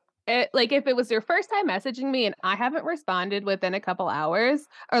 assume it, like, if it was your first time messaging me and I haven't responded within a couple hours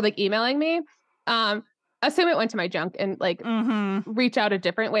or, like, emailing me, um, assume it went to my junk and, like, reach out a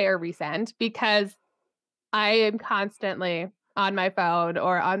different way or resend because I am constantly on my phone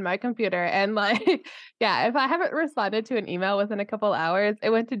or on my computer. And like, yeah, if I haven't responded to an email within a couple hours, it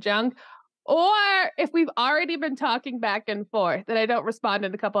went to junk. Or if we've already been talking back and forth and I don't respond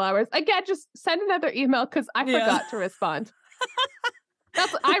in a couple hours, again, just send another email because I forgot to respond.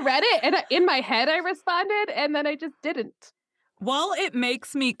 I read it and in my head I responded and then I just didn't. Well, it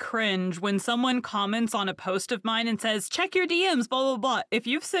makes me cringe when someone comments on a post of mine and says, check your DMs, blah, blah, blah. If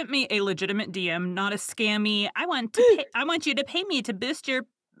you've sent me a legitimate DM, not a scammy, I want you to pay me to boost your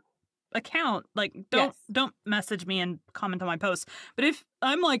account. Like, don't message me and comment on my post. But if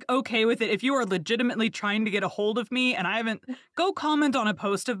I'm, like, okay with it, if you are legitimately trying to get a hold of me and I haven't, go comment on a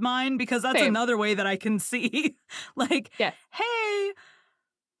post of mine because that's another way that I can see, like, hey,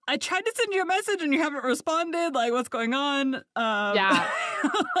 I tried to send you a message and you haven't responded. Like, what's going on? Yeah,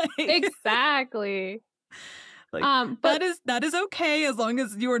 like, exactly. Like, but that is okay as long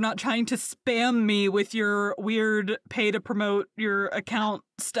as you are not trying to spam me with your weird pay to promote your account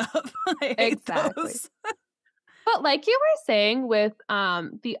stuff. I hate those. But like you were saying with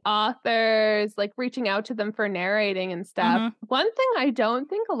the authors, like reaching out to them for narrating and stuff, one thing I don't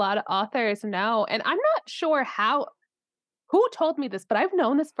think a lot of authors know, and I'm not sure who told me this, but I've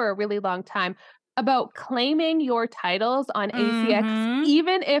known this for a really long time, about claiming your titles on ACX,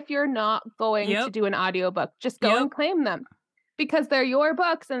 even if you're not going to do an audiobook. Just go and claim them because they're your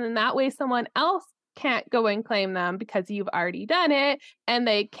books. And then that way someone else can't go and claim them because you've already done it and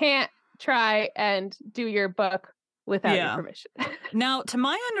they can't try and do your book without your permission. Now, to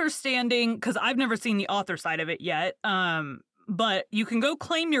my understanding, because I've never seen the author side of it yet, but you can go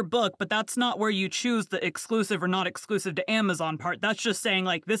claim your book, but that's not where you choose the exclusive or not exclusive to Amazon part. That's just saying,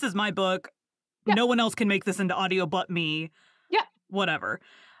 like, this is my book. Yeah. No one else can make this into audio but me. Yeah. Whatever.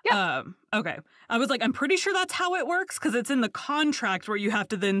 Yeah. Okay. I was like, I'm pretty sure that's how it works because it's in the contract where you have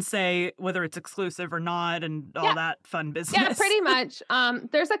to then say whether it's exclusive or not and all that fun business. Yeah, pretty much.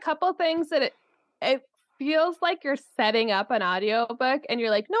 There's a couple things that it feels like you're setting up an audiobook and you're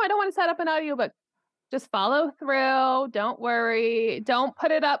like, no, I don't want to set up an audiobook. Just follow through. Don't worry. Don't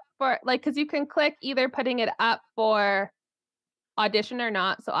put it up for, like, because you can click either putting it up for audition or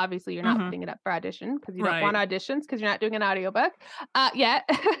not. So obviously you're not putting it up for audition because you don't want auditions because you're not doing an audiobook yet.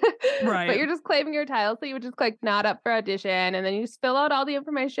 But you're just claiming your title. So you would just click not up for audition and then you just fill out all the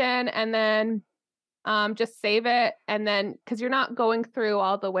information and then just save it. And then because you're not going through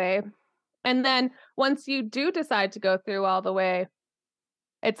all the way. And then once you do decide to go through all the way,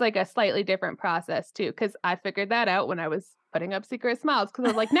 it's like a slightly different process too, because I figured that out when I was putting up Secret Smiles, because I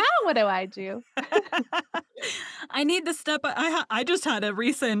was like, now what do I do? I need to step up. I just had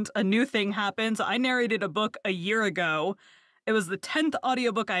a new thing happen. So I narrated a book a year ago. It was the 10th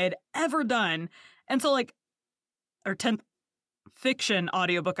audiobook I had ever done. And so or 10th fiction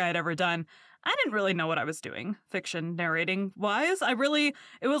audiobook I had ever done. I didn't really know what I was doing, fiction narrating wise.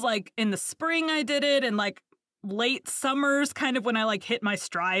 It was like in the spring I did it and like late summers kind of when I like hit my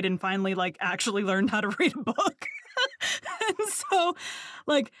stride and finally like actually learned how to read a book. And so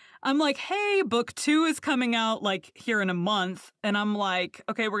like I'm like, hey, book 2 is coming out like here in a month. And I'm like,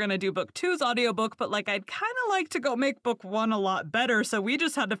 okay, we're gonna do book 2's audiobook, but like I'd kind of like to go make book 1 a lot better. So we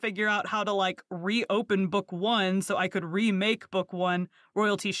just had to figure out how to like reopen book 1 so I could remake book 1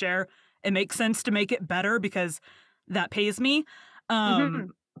 royalty share. It makes sense to make it better because that pays me.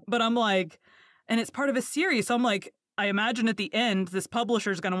 But I'm like, and it's part of a series. So I'm like, I imagine at the end, this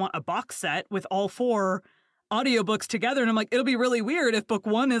publisher is going to want a box set with all 4 audiobooks together. And I'm like, it'll be really weird if book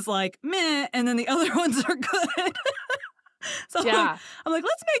 1 is like, meh, and then the other ones are good. So I'm like,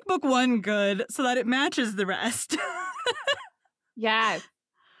 let's make book 1 good so that it matches the rest. Yes.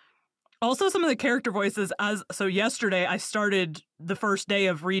 Also, some of the character voices, so yesterday I started the first day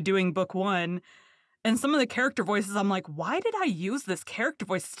of redoing book 1. And some of the character voices, I'm like, why did I use this character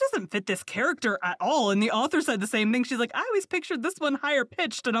voice? This doesn't fit this character at all. And the author said the same thing. She's like, I always pictured this one higher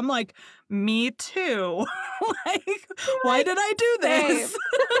pitched. And I'm like, me too. Like, why did I do this?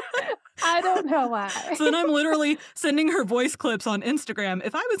 I don't know why. So then I'm literally sending her voice clips on Instagram.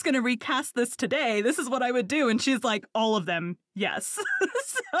 If I was going to recast this today, this is what I would do. And she's like, all of them, yes.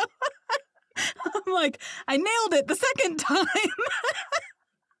 So I'm like, I nailed it the second time.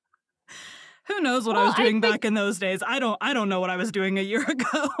 Who knows what I was doing back in those days? I don't know what I was doing a year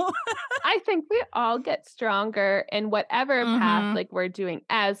ago. I think we all get stronger in whatever path like we're doing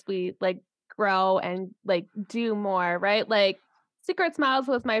as we like grow and like do more, right? Like Secret Smiles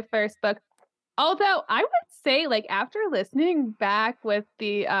was my first book. Although I would say like after listening back with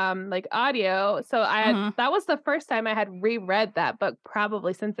the like audio, so I had Mhm. that was the first time I had reread that book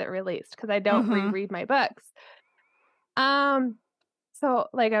probably since it released because I don't Mhm. reread my books. Um so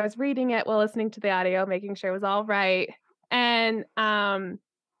like I was reading it while listening to the audio, making sure it was all right. And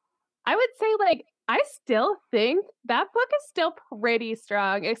I would say like I still think that book is still pretty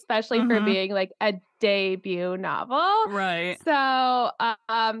strong, especially for Mhm. being like a debut novel. Right. So,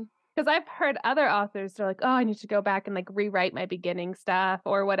 because I've heard other authors, they're like, "Oh, I need to go back and like rewrite my beginning stuff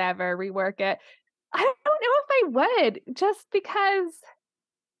or whatever, rework it." I don't know if I would, just because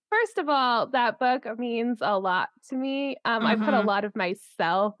first of all, that book means a lot to me. I put a Mhm. lot of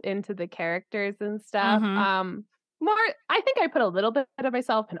myself into the characters and stuff. Mhm. More, I think I put a little bit of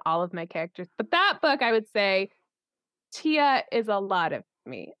myself in all of my characters, but that book, I would say, Tia is a lot of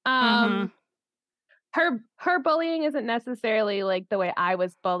me. Mhm. Her bullying isn't necessarily like the way I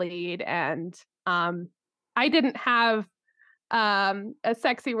was bullied, and I didn't have a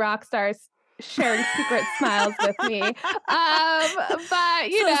sexy rock star sharing secret smiles with me. But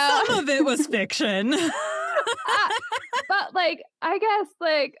you So know, some of it was fiction. uh, but like I guess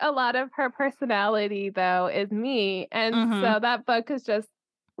like a lot of her personality though is me, and Mhm. so that book is just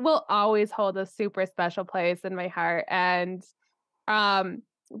will always hold a super special place in my heart. And um,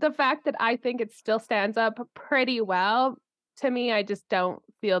 the fact that I think it still stands up pretty well, to me, I just don't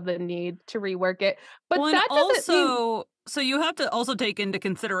feel the need to rework it. But Well, and that doesn't mean also, so you have to also take into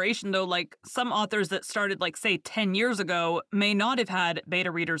consideration, though, like some authors that started, like, say, 10 years ago may not have had beta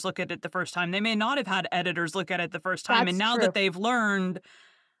readers look at it the first time. They may not have had editors look at it the first time. And that's now true. that they've learned,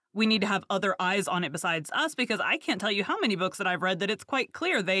 we need to have other eyes on it besides us, because I can't tell you how many books that I've read that it's quite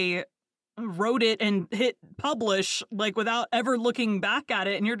clear they wrote it and hit publish, like, without ever looking back at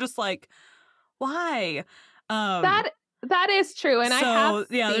it. And you're just like, why? Um, That that is true, and I have so,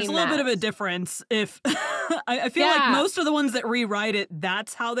 yeah, there's a seen little bit that. of a difference if I feel like Yeah, most of the ones that rewrite it,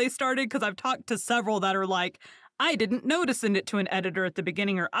 that's how they started, because I've talked to several that are like, "I didn't know to send it to an editor at the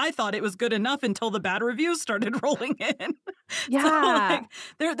beginning," or, "I thought it was good enough until the bad reviews started rolling in." So, yeah, like,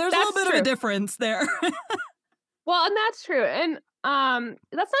 there's a little that's bit of a true. difference there. Well, and that's true. And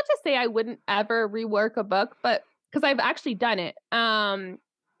that's not to say I wouldn't ever rework a book, but because I've actually done it.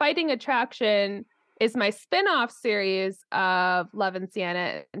 Fighting Attraction is my spin-off series of Love and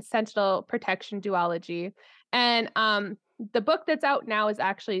Sienna and Sentinel Protection Duology. And the book that's out now is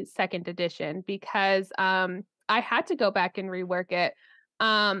actually second edition because I had to go back and rework it.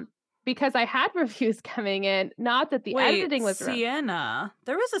 Because I had reviews coming in, not that the Wait, editing was wrong. Sienna.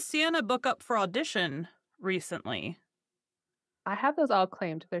 There was a Sienna book up for audition recently. I have those all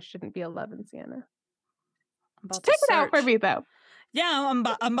claimed. There shouldn't be a Love and Sienna. I'm about to Check it out for search. me, though. Yeah,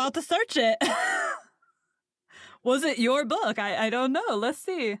 I'm about to search it. Was it your book? I don't know. Let's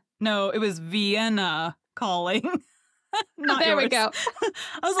see. No, it was Vienna calling. Not There we yours. go.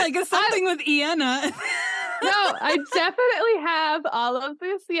 I was like, it's I something with Ienna. no, I definitely have all of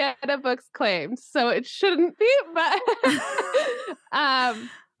the Sienna books claimed, so it shouldn't be, but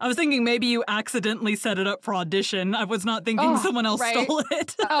I was thinking maybe you accidentally set it up for audition. I was not thinking oh, someone else right. stole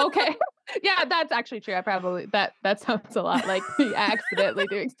it. Okay. Yeah, that's actually true. I probably that sounds a lot like me accidentally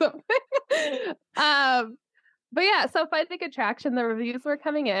doing something. Um, but yeah, so Fighting Attraction, the reviews were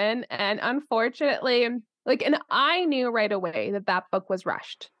coming in, and unfortunately, like, and I knew right away that that book was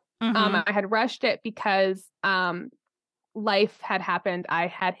rushed. Mm-hmm. I had rushed it because life had happened. I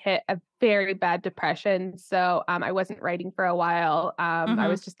had hit a very bad depression, so I wasn't writing for a while. I Mm-hmm.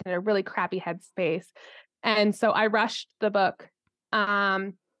 was just in a really crappy headspace, and so I rushed the book.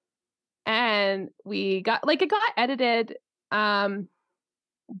 Um, and we got like it got edited,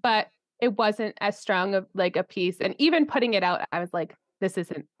 but it wasn't as strong of like a piece. And even putting it out, I was like, this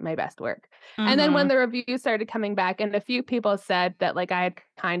isn't my best work. And then Mm-hmm. when the reviews started coming back, and a few people said that like I had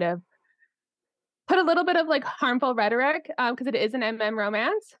kind of put a little bit of like harmful rhetoric because it is an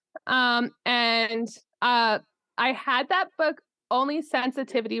romance. And I had that book only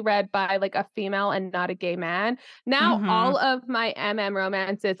sensitivity read by like a female and not a gay man. Now Mm-hmm. all of my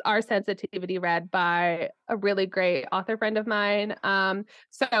romances are sensitivity read by a really great author friend of mine.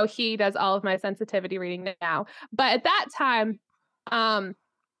 So he does all of my sensitivity reading now. But at that time, I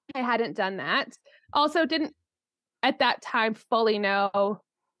hadn't done that. Also didn't at that time fully know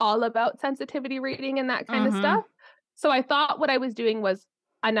all about sensitivity reading and that kind of Mm-hmm. stuff. So I thought what I was doing was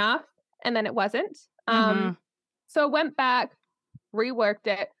enough, and then it wasn't. Mm-hmm. So I went back, reworked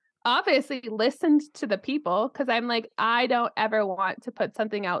it, obviously listened to the people because I'm like, I don't ever want to put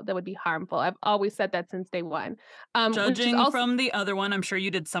something out that would be harmful. I've always said that since day one. Which is Judging also, from the other one, I'm sure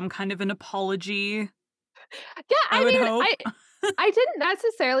you did some kind of an apology, yeah, I would hope. I didn't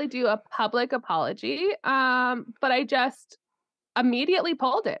necessarily do a public apology, but I just immediately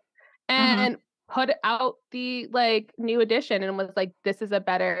pulled it Mhm. and put out the like new edition and was like, this is a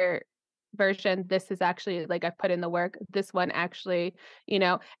better version. This is actually like I've put in the work. This one actually,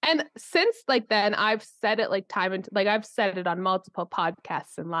 and since like then I've said it like time and like I've said it on multiple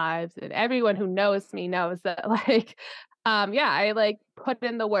podcasts and lives, and everyone who knows me knows that like, yeah, I like put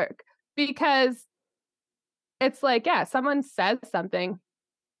in the work because it's like, yeah, someone says something.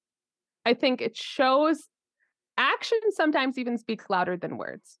 I think it shows actions sometimes even speak louder than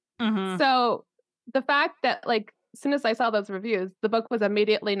words. Mhm. So the fact that like as soon as I saw those reviews, the book was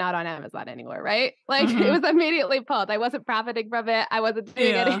immediately not on Amazon anymore, right? Like it Mhm. was immediately pulled. I wasn't profiting from it. I wasn't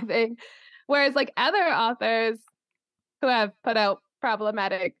doing Yeah. anything. Whereas like other authors who have put out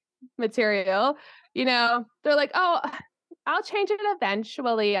problematic material, they're like, "Oh, I'll change it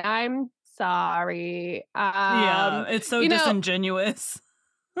eventually. I'm sorry." Yeah, it's so You know, disingenuous.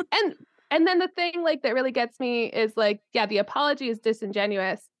 and and then the thing like that really gets me is like, yeah, the apology is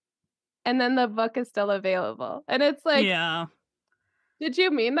disingenuous, and then the book is still available. And it's like, Yeah. did you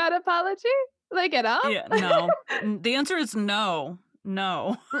mean that apology? Like at all? Yeah, no. The answer is no.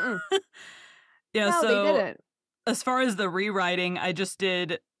 No. Mm-mm. Yeah, No, they so didn't. as far as the rewriting, I just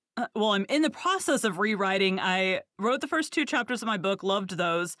did well, I'm in the process of rewriting. I wrote the first 2 chapters of my book, loved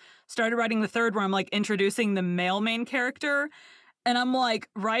those. Started writing the third where I'm like introducing the male main character, and I'm like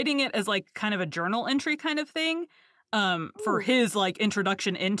writing it as like kind of a journal entry kind of thing for Ooh. his like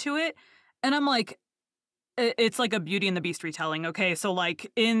introduction into it. And I'm like it's like a Beauty and the Beast retelling, okay? So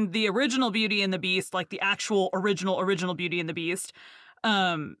like in the original Beauty and the Beast, like the actual original Beauty and the Beast,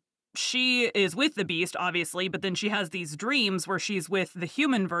 um she is with the beast obviously, but then she has these dreams where she's with the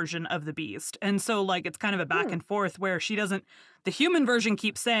human version of the beast. And so like it's kind of a back Hmm. and forth where she doesn't the human version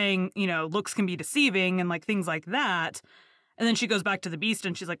keeps saying, looks can be deceiving and like things like that. And then she goes back to the beast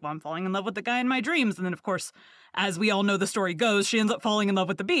and she's like, well, I'm falling in love with the guy in my dreams. And then, of course, as we all know the story goes, she ends up falling in love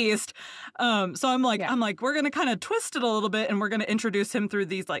with the beast. So Yeah. I'm like, we're going to kind of twist it a little bit and we're going to introduce him through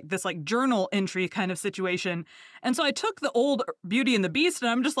this like journal entry kind of situation. And so I took the old Beauty and the Beast and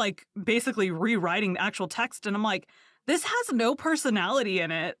I'm just like basically rewriting the actual text. And I'm like, this has no personality in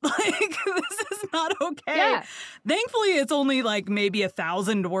it. Like, this is not okay. Yeah. Thankfully, it's only like maybe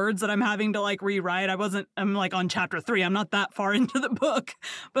 1,000 words that I'm having to like rewrite. I'm like on chapter 3. I'm not that far into the book,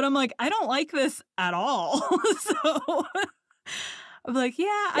 but I'm like, I don't like this at all. So I'm like, Yeah.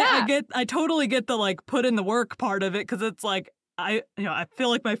 I totally get the like put in the work part of it. Cause it's like, I feel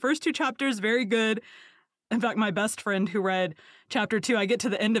like my first 2 chapters, very good. In fact, my best friend who read chapter 2, I get to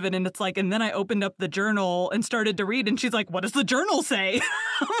the end of it and it's like, and then I opened up the journal and started to read and she's like, what does the journal say?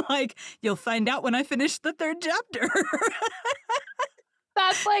 I'm like, you'll find out when I finish the 3rd chapter.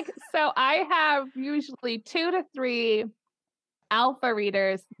 That's like, so I have usually 2 to 3 alpha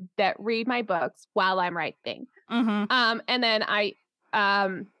readers that read my books while I'm writing. Mm-hmm. And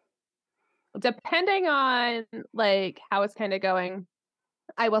then depending on like how it's kind of going,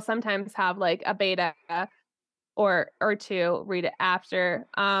 I will sometimes have like a beta or 2 read it after.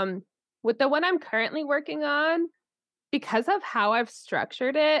 With the one I'm currently working on, because of how I've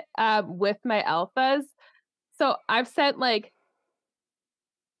structured it with my alphas, so I've sent like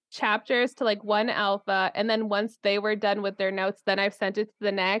chapters to like one alpha, and then once they were done with their notes, then I've sent it to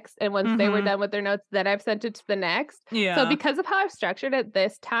the next, and once they were Mm-hmm. done with their notes, then I've sent it to the next. So Yeah. because of how I've structured it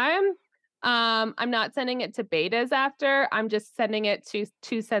this time, I'm not sending it to betas after. I'm just sending it to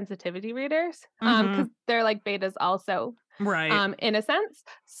 2 sensitivity readers because they're like betas also, Right. in a sense.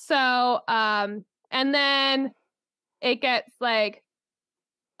 So and then it gets like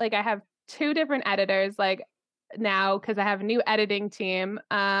I have 2 different editors like now because I have a new editing team.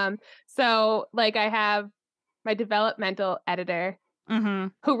 So like I have my developmental editor Mm-hmm.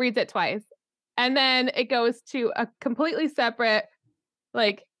 who reads it twice, and then it goes to a completely separate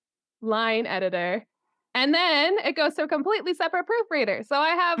like line editor. And then it goes to a completely separate proofreader. So I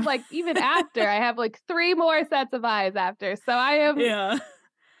have like, even after, I have like 3 more sets of eyes after. So I am Yeah.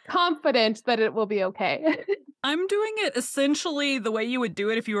 confident that it will be okay. I'm doing it essentially the way you would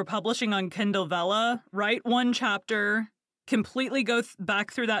do it if you were publishing on Kindle Vella. Write 1 chapter, completely go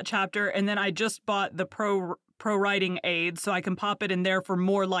back through that chapter, and then I just bought the pro writing aid so I can pop it in there for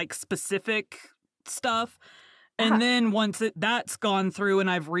more like specific stuff. And then once that's gone through and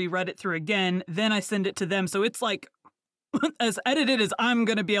I've reread it through again, then I send it to them. So it's like as edited as I'm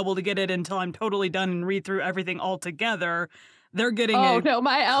going to be able to get it until I'm totally done and read through everything all together. They're getting Oh a no,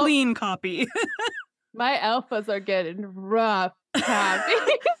 clean copy. my alphas are getting rough copy.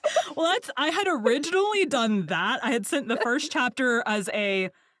 Well, I had originally done that. I had sent the first chapter as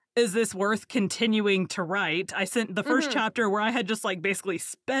is this worth continuing to write? I sent the first chapter where I had just like basically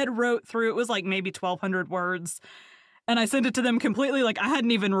wrote through. It was like maybe 1,200 words. And I sent it to them completely, like I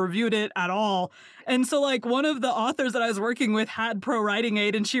hadn't even reviewed it at all. And so like one of the authors that I was working with had Pro Writing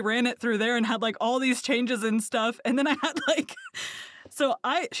Aid, and she ran it through there and had like all these changes and stuff. And then I had like,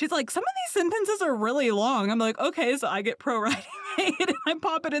 she's like, some of these sentences are really long. I'm like, okay, so I get Pro Writing Aid and I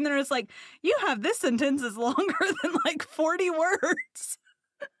pop it in there and it's like, you have this sentence is longer than like 40 words.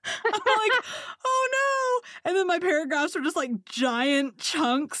 I'm like, oh no. And then my paragraphs are just like giant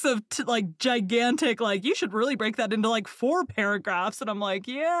chunks of like gigantic, like you should really break that into like 4 paragraphs. And I'm like,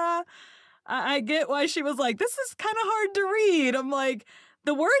 yeah, I get why she was like, this is kind of hard to read. I'm like,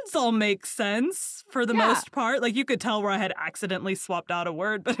 the words all make sense for the most part. Like you could tell where I had accidentally swapped out a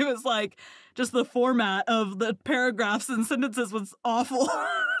word, but it was like just the format of the paragraphs and sentences was awful.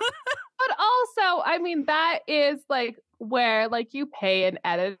 But also, I mean, that is like where like you pay an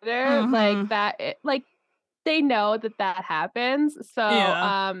editor like that, like they know that happens. So,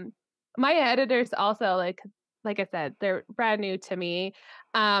 my editors also like I said, they're brand new to me.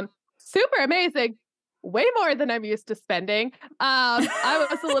 Super amazing, way more than I'm used to spending. I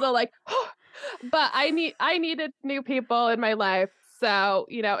was a little like, but I needed new people in my life. So,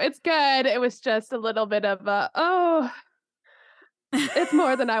 it's good. It was just a little bit of it's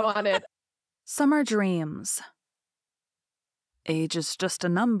more than I wanted. Summer dreams. Age is just a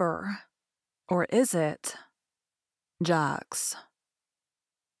number. Or is it? Jax.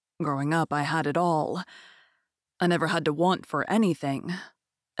 Growing up, I had it all. I never had to want for anything.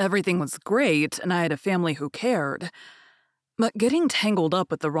 Everything was great, and I had a family who cared. But getting tangled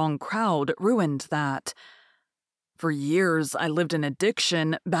up with the wrong crowd ruined that. For years, I lived in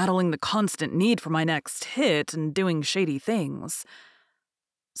addiction, battling the constant need for my next hit and doing shady things.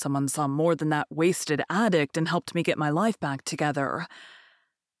 Someone saw more than that wasted addict and helped me get my life back together.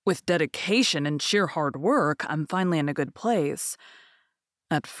 With dedication and sheer hard work, I'm finally in a good place.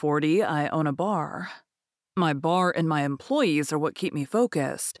 At 40, I own a bar. My bar and my employees are what keep me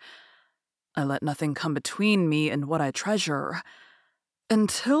focused. I let nothing come between me and what I treasure.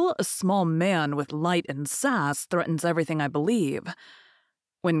 Until a small man with light and sass threatens everything I believe.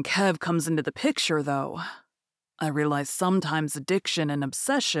 When Kev comes into the picture, though, I realize sometimes addiction and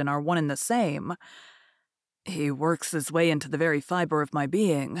obsession are one and the same. He works his way into the very fiber of my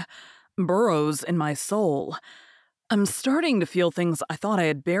being, burrows in my soul. I'm starting to feel things I thought I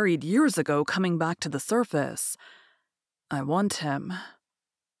had buried years ago coming back to the surface. I want him,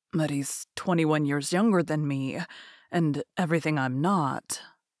 but he's 21 years younger than me, and everything I'm not.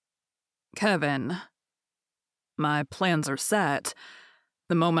 Kevin. My plans are set.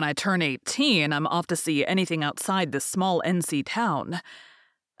 The moment I turn 18, I'm off to see anything outside this small NC town.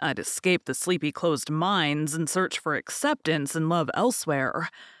 I'd escape the sleepy closed minds and search for acceptance and love elsewhere.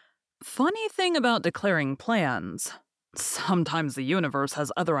 Funny thing about declaring plans. Sometimes the universe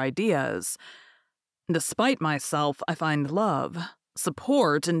has other ideas. Despite myself, I find love,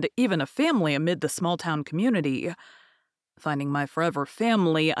 support, and even a family amid the small-town community. Finding my forever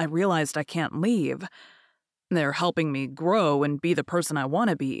family, I realized I can't leave. They're helping me grow and be the person I want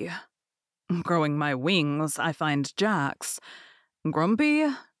to be. Growing my wings, I find Jax. Grumpy,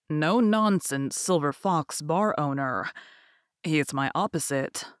 no-nonsense silver fox bar owner. He is my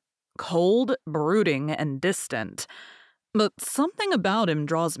opposite. Cold, brooding, and distant. But something about him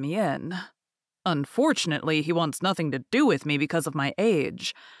draws me in. Unfortunately, he wants nothing to do with me because of my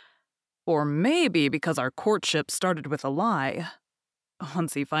age. Or maybe because our courtship started with a lie.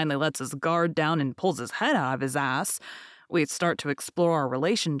 Once he finally lets his guard down and pulls his head out of his ass, we start to explore our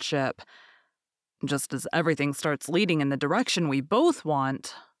relationship. Just as everything starts leading in the direction we both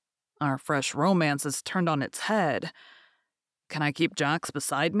want, our fresh romance is turned on its head. Can I keep Jax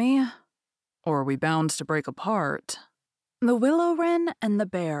beside me? Or are we bound to break apart? The willow wren and the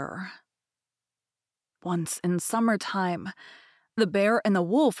bear. Once in summertime, the bear and the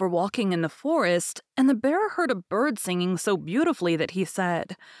wolf were walking in the forest, and the bear heard a bird singing so beautifully that he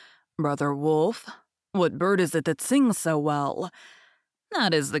said, "Brother Wolf, what bird is it that sings so well?"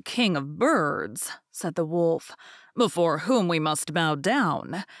 "That is the king of birds," said the wolf, "before whom we must bow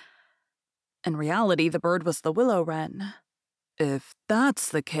down." In reality, the bird was the willow wren. "If that's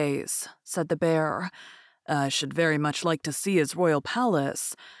the case," said the bear, "I should very much like to see his royal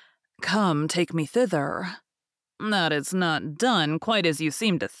palace. Come, take me thither." "That is not done quite as you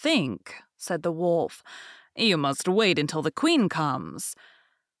seem to think," said the wolf. "You must wait until the queen comes."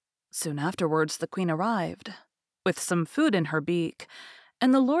 Soon afterwards, the queen arrived. with some food in her beak,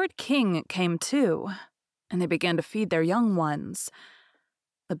 and the Lord King came too, and they began to feed their young ones.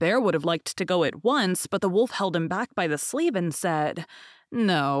 The bear would have liked to go at once, but the wolf held him back by the sleeve and said,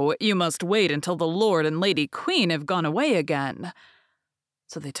 "No, you must wait until the Lord and Lady Queen have gone away again."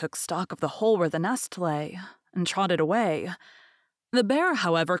 So they took stock of the hole where the nest lay and trotted away. The bear,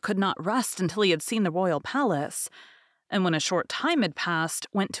 however, could not rest until he had seen the royal palace, and when a short time had passed,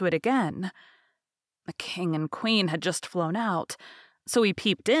 went to it again. The king and queen had just flown out, so he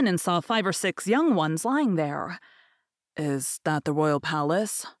peeped in and saw 5 or 6 young ones lying there. "Is that the royal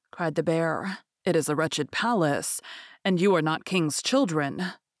palace?" cried the bear. "It is a wretched palace, and you are not king's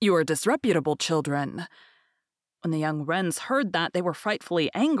children. You are disreputable children." When the young wrens heard that, they were frightfully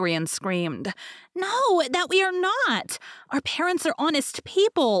angry and screamed, "No, that we are not! Our parents are honest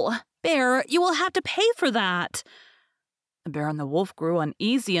people. Bear, you will have to pay for that." The bear and the wolf grew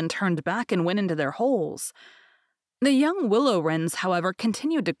uneasy and turned back and went into their holes. The young willow wrens, however,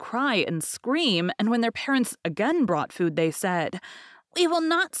 continued to cry and scream, and when their parents again brought food, they said, "We will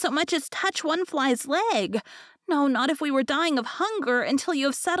not so much as touch one fly's leg. No, not if we were dying of hunger until you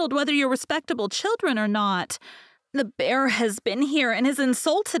have settled whether you're respectable children or not. The bear has been here and has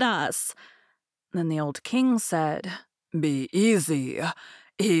insulted us." Then the old king said, "Be easy.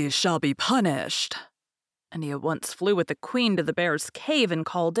 He shall be punished." And he at once flew with the queen to the bear's cave and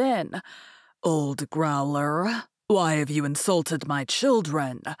called in, "Old growler, why have you insulted my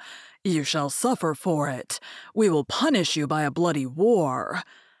children? You shall suffer for it. We will punish you by a bloody war."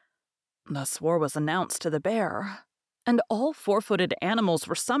 Thus war was announced to the bear, and all 4-footed animals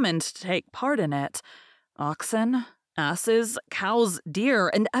were summoned to take part in it. Oxen, asses, cows, deer,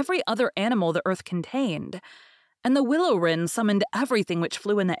 and every other animal the earth contained. And the willow wren summoned everything which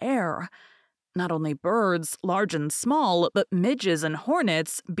flew in the air. Not only birds, large and small, but midges and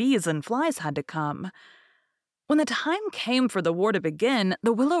hornets, bees and flies had to come. When the time came for the war to begin,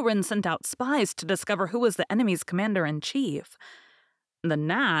 the willow wren sent out spies to discover who was the enemy's commander-in-chief. The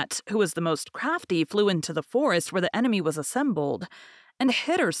gnat, who was the most crafty, flew into the forest where the enemy was assembled, and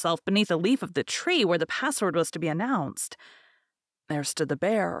hid herself beneath a leaf of the tree where the password was to be announced. There stood the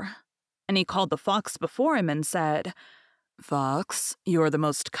bear, and he called the fox before him and said, "Fox, you are the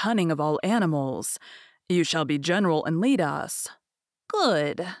most cunning of all animals. You shall be general and lead us."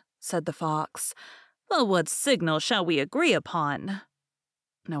 "Good," said the fox. "But what signal shall we agree upon?"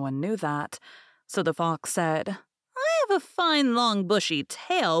 No one knew that, so the fox said, "I have a fine long bushy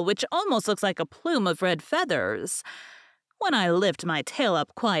tail which almost looks like a plume of red feathers. When I lift my tail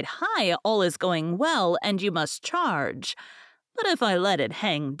up quite high, all is going well, and you must charge. But if I let it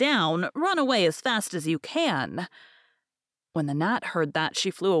hang down, run away as fast as you can." When the gnat heard that, she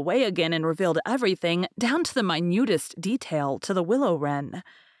flew away again and revealed everything, down to the minutest detail, to the willow wren.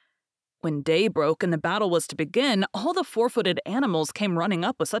 When day broke and the battle was to begin, all the 4-footed animals came running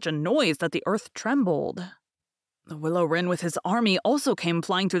up with such a noise that the earth trembled. The willow wren with his army also came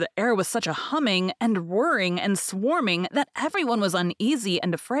flying through the air with such a humming and whirring and swarming that everyone was uneasy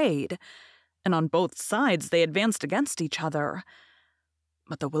and afraid, and on both sides they advanced against each other.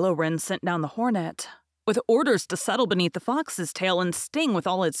 But the willow wren sent down the hornet, with orders to settle beneath the fox's tail and sting with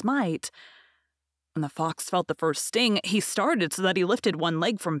all its might. When the fox felt the first sting, he started so that he lifted one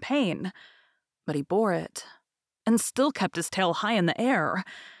leg from pain, but he bore it, and still kept his tail high in the air.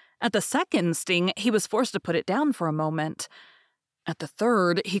 At the second sting, he was forced to put it down for a moment. At the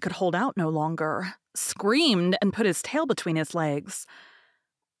third, he could hold out no longer, screamed, and put his tail between his legs.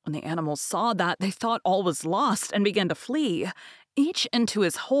 When the animals saw that, they thought all was lost and began to flee, each into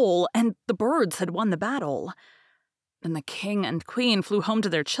his hole, and the birds had won the battle. Then the king and queen flew home to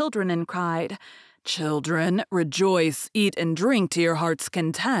their children and cried, "Children, rejoice, eat and drink to your heart's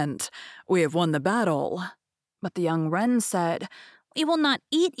content. We have won the battle." But the young wren said, "We will not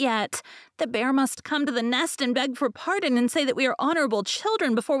eat yet. The bear must come to the nest and beg for pardon and say that we are honorable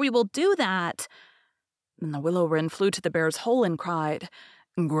children before we will do that." Then the willow wren flew to the bear's hole and cried,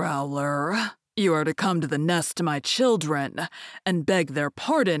 "Growler, you are to come to the nest to my children and beg their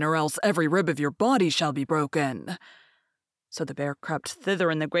pardon, or else every rib of your body shall be broken." So the bear crept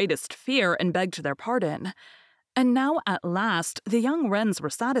thither in the greatest fear and begged their pardon. And now at last the young wrens were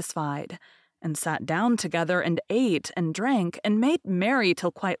satisfied, and sat down together and ate and drank and made merry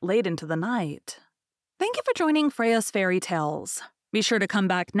till quite late into the night. Thank you for joining Freya's Fairy Tales. Be sure to come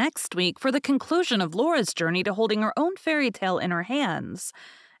back next week for the conclusion of Laura's journey to holding her own fairy tale in her hands,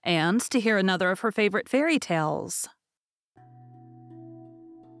 and to hear another of her favorite fairy tales.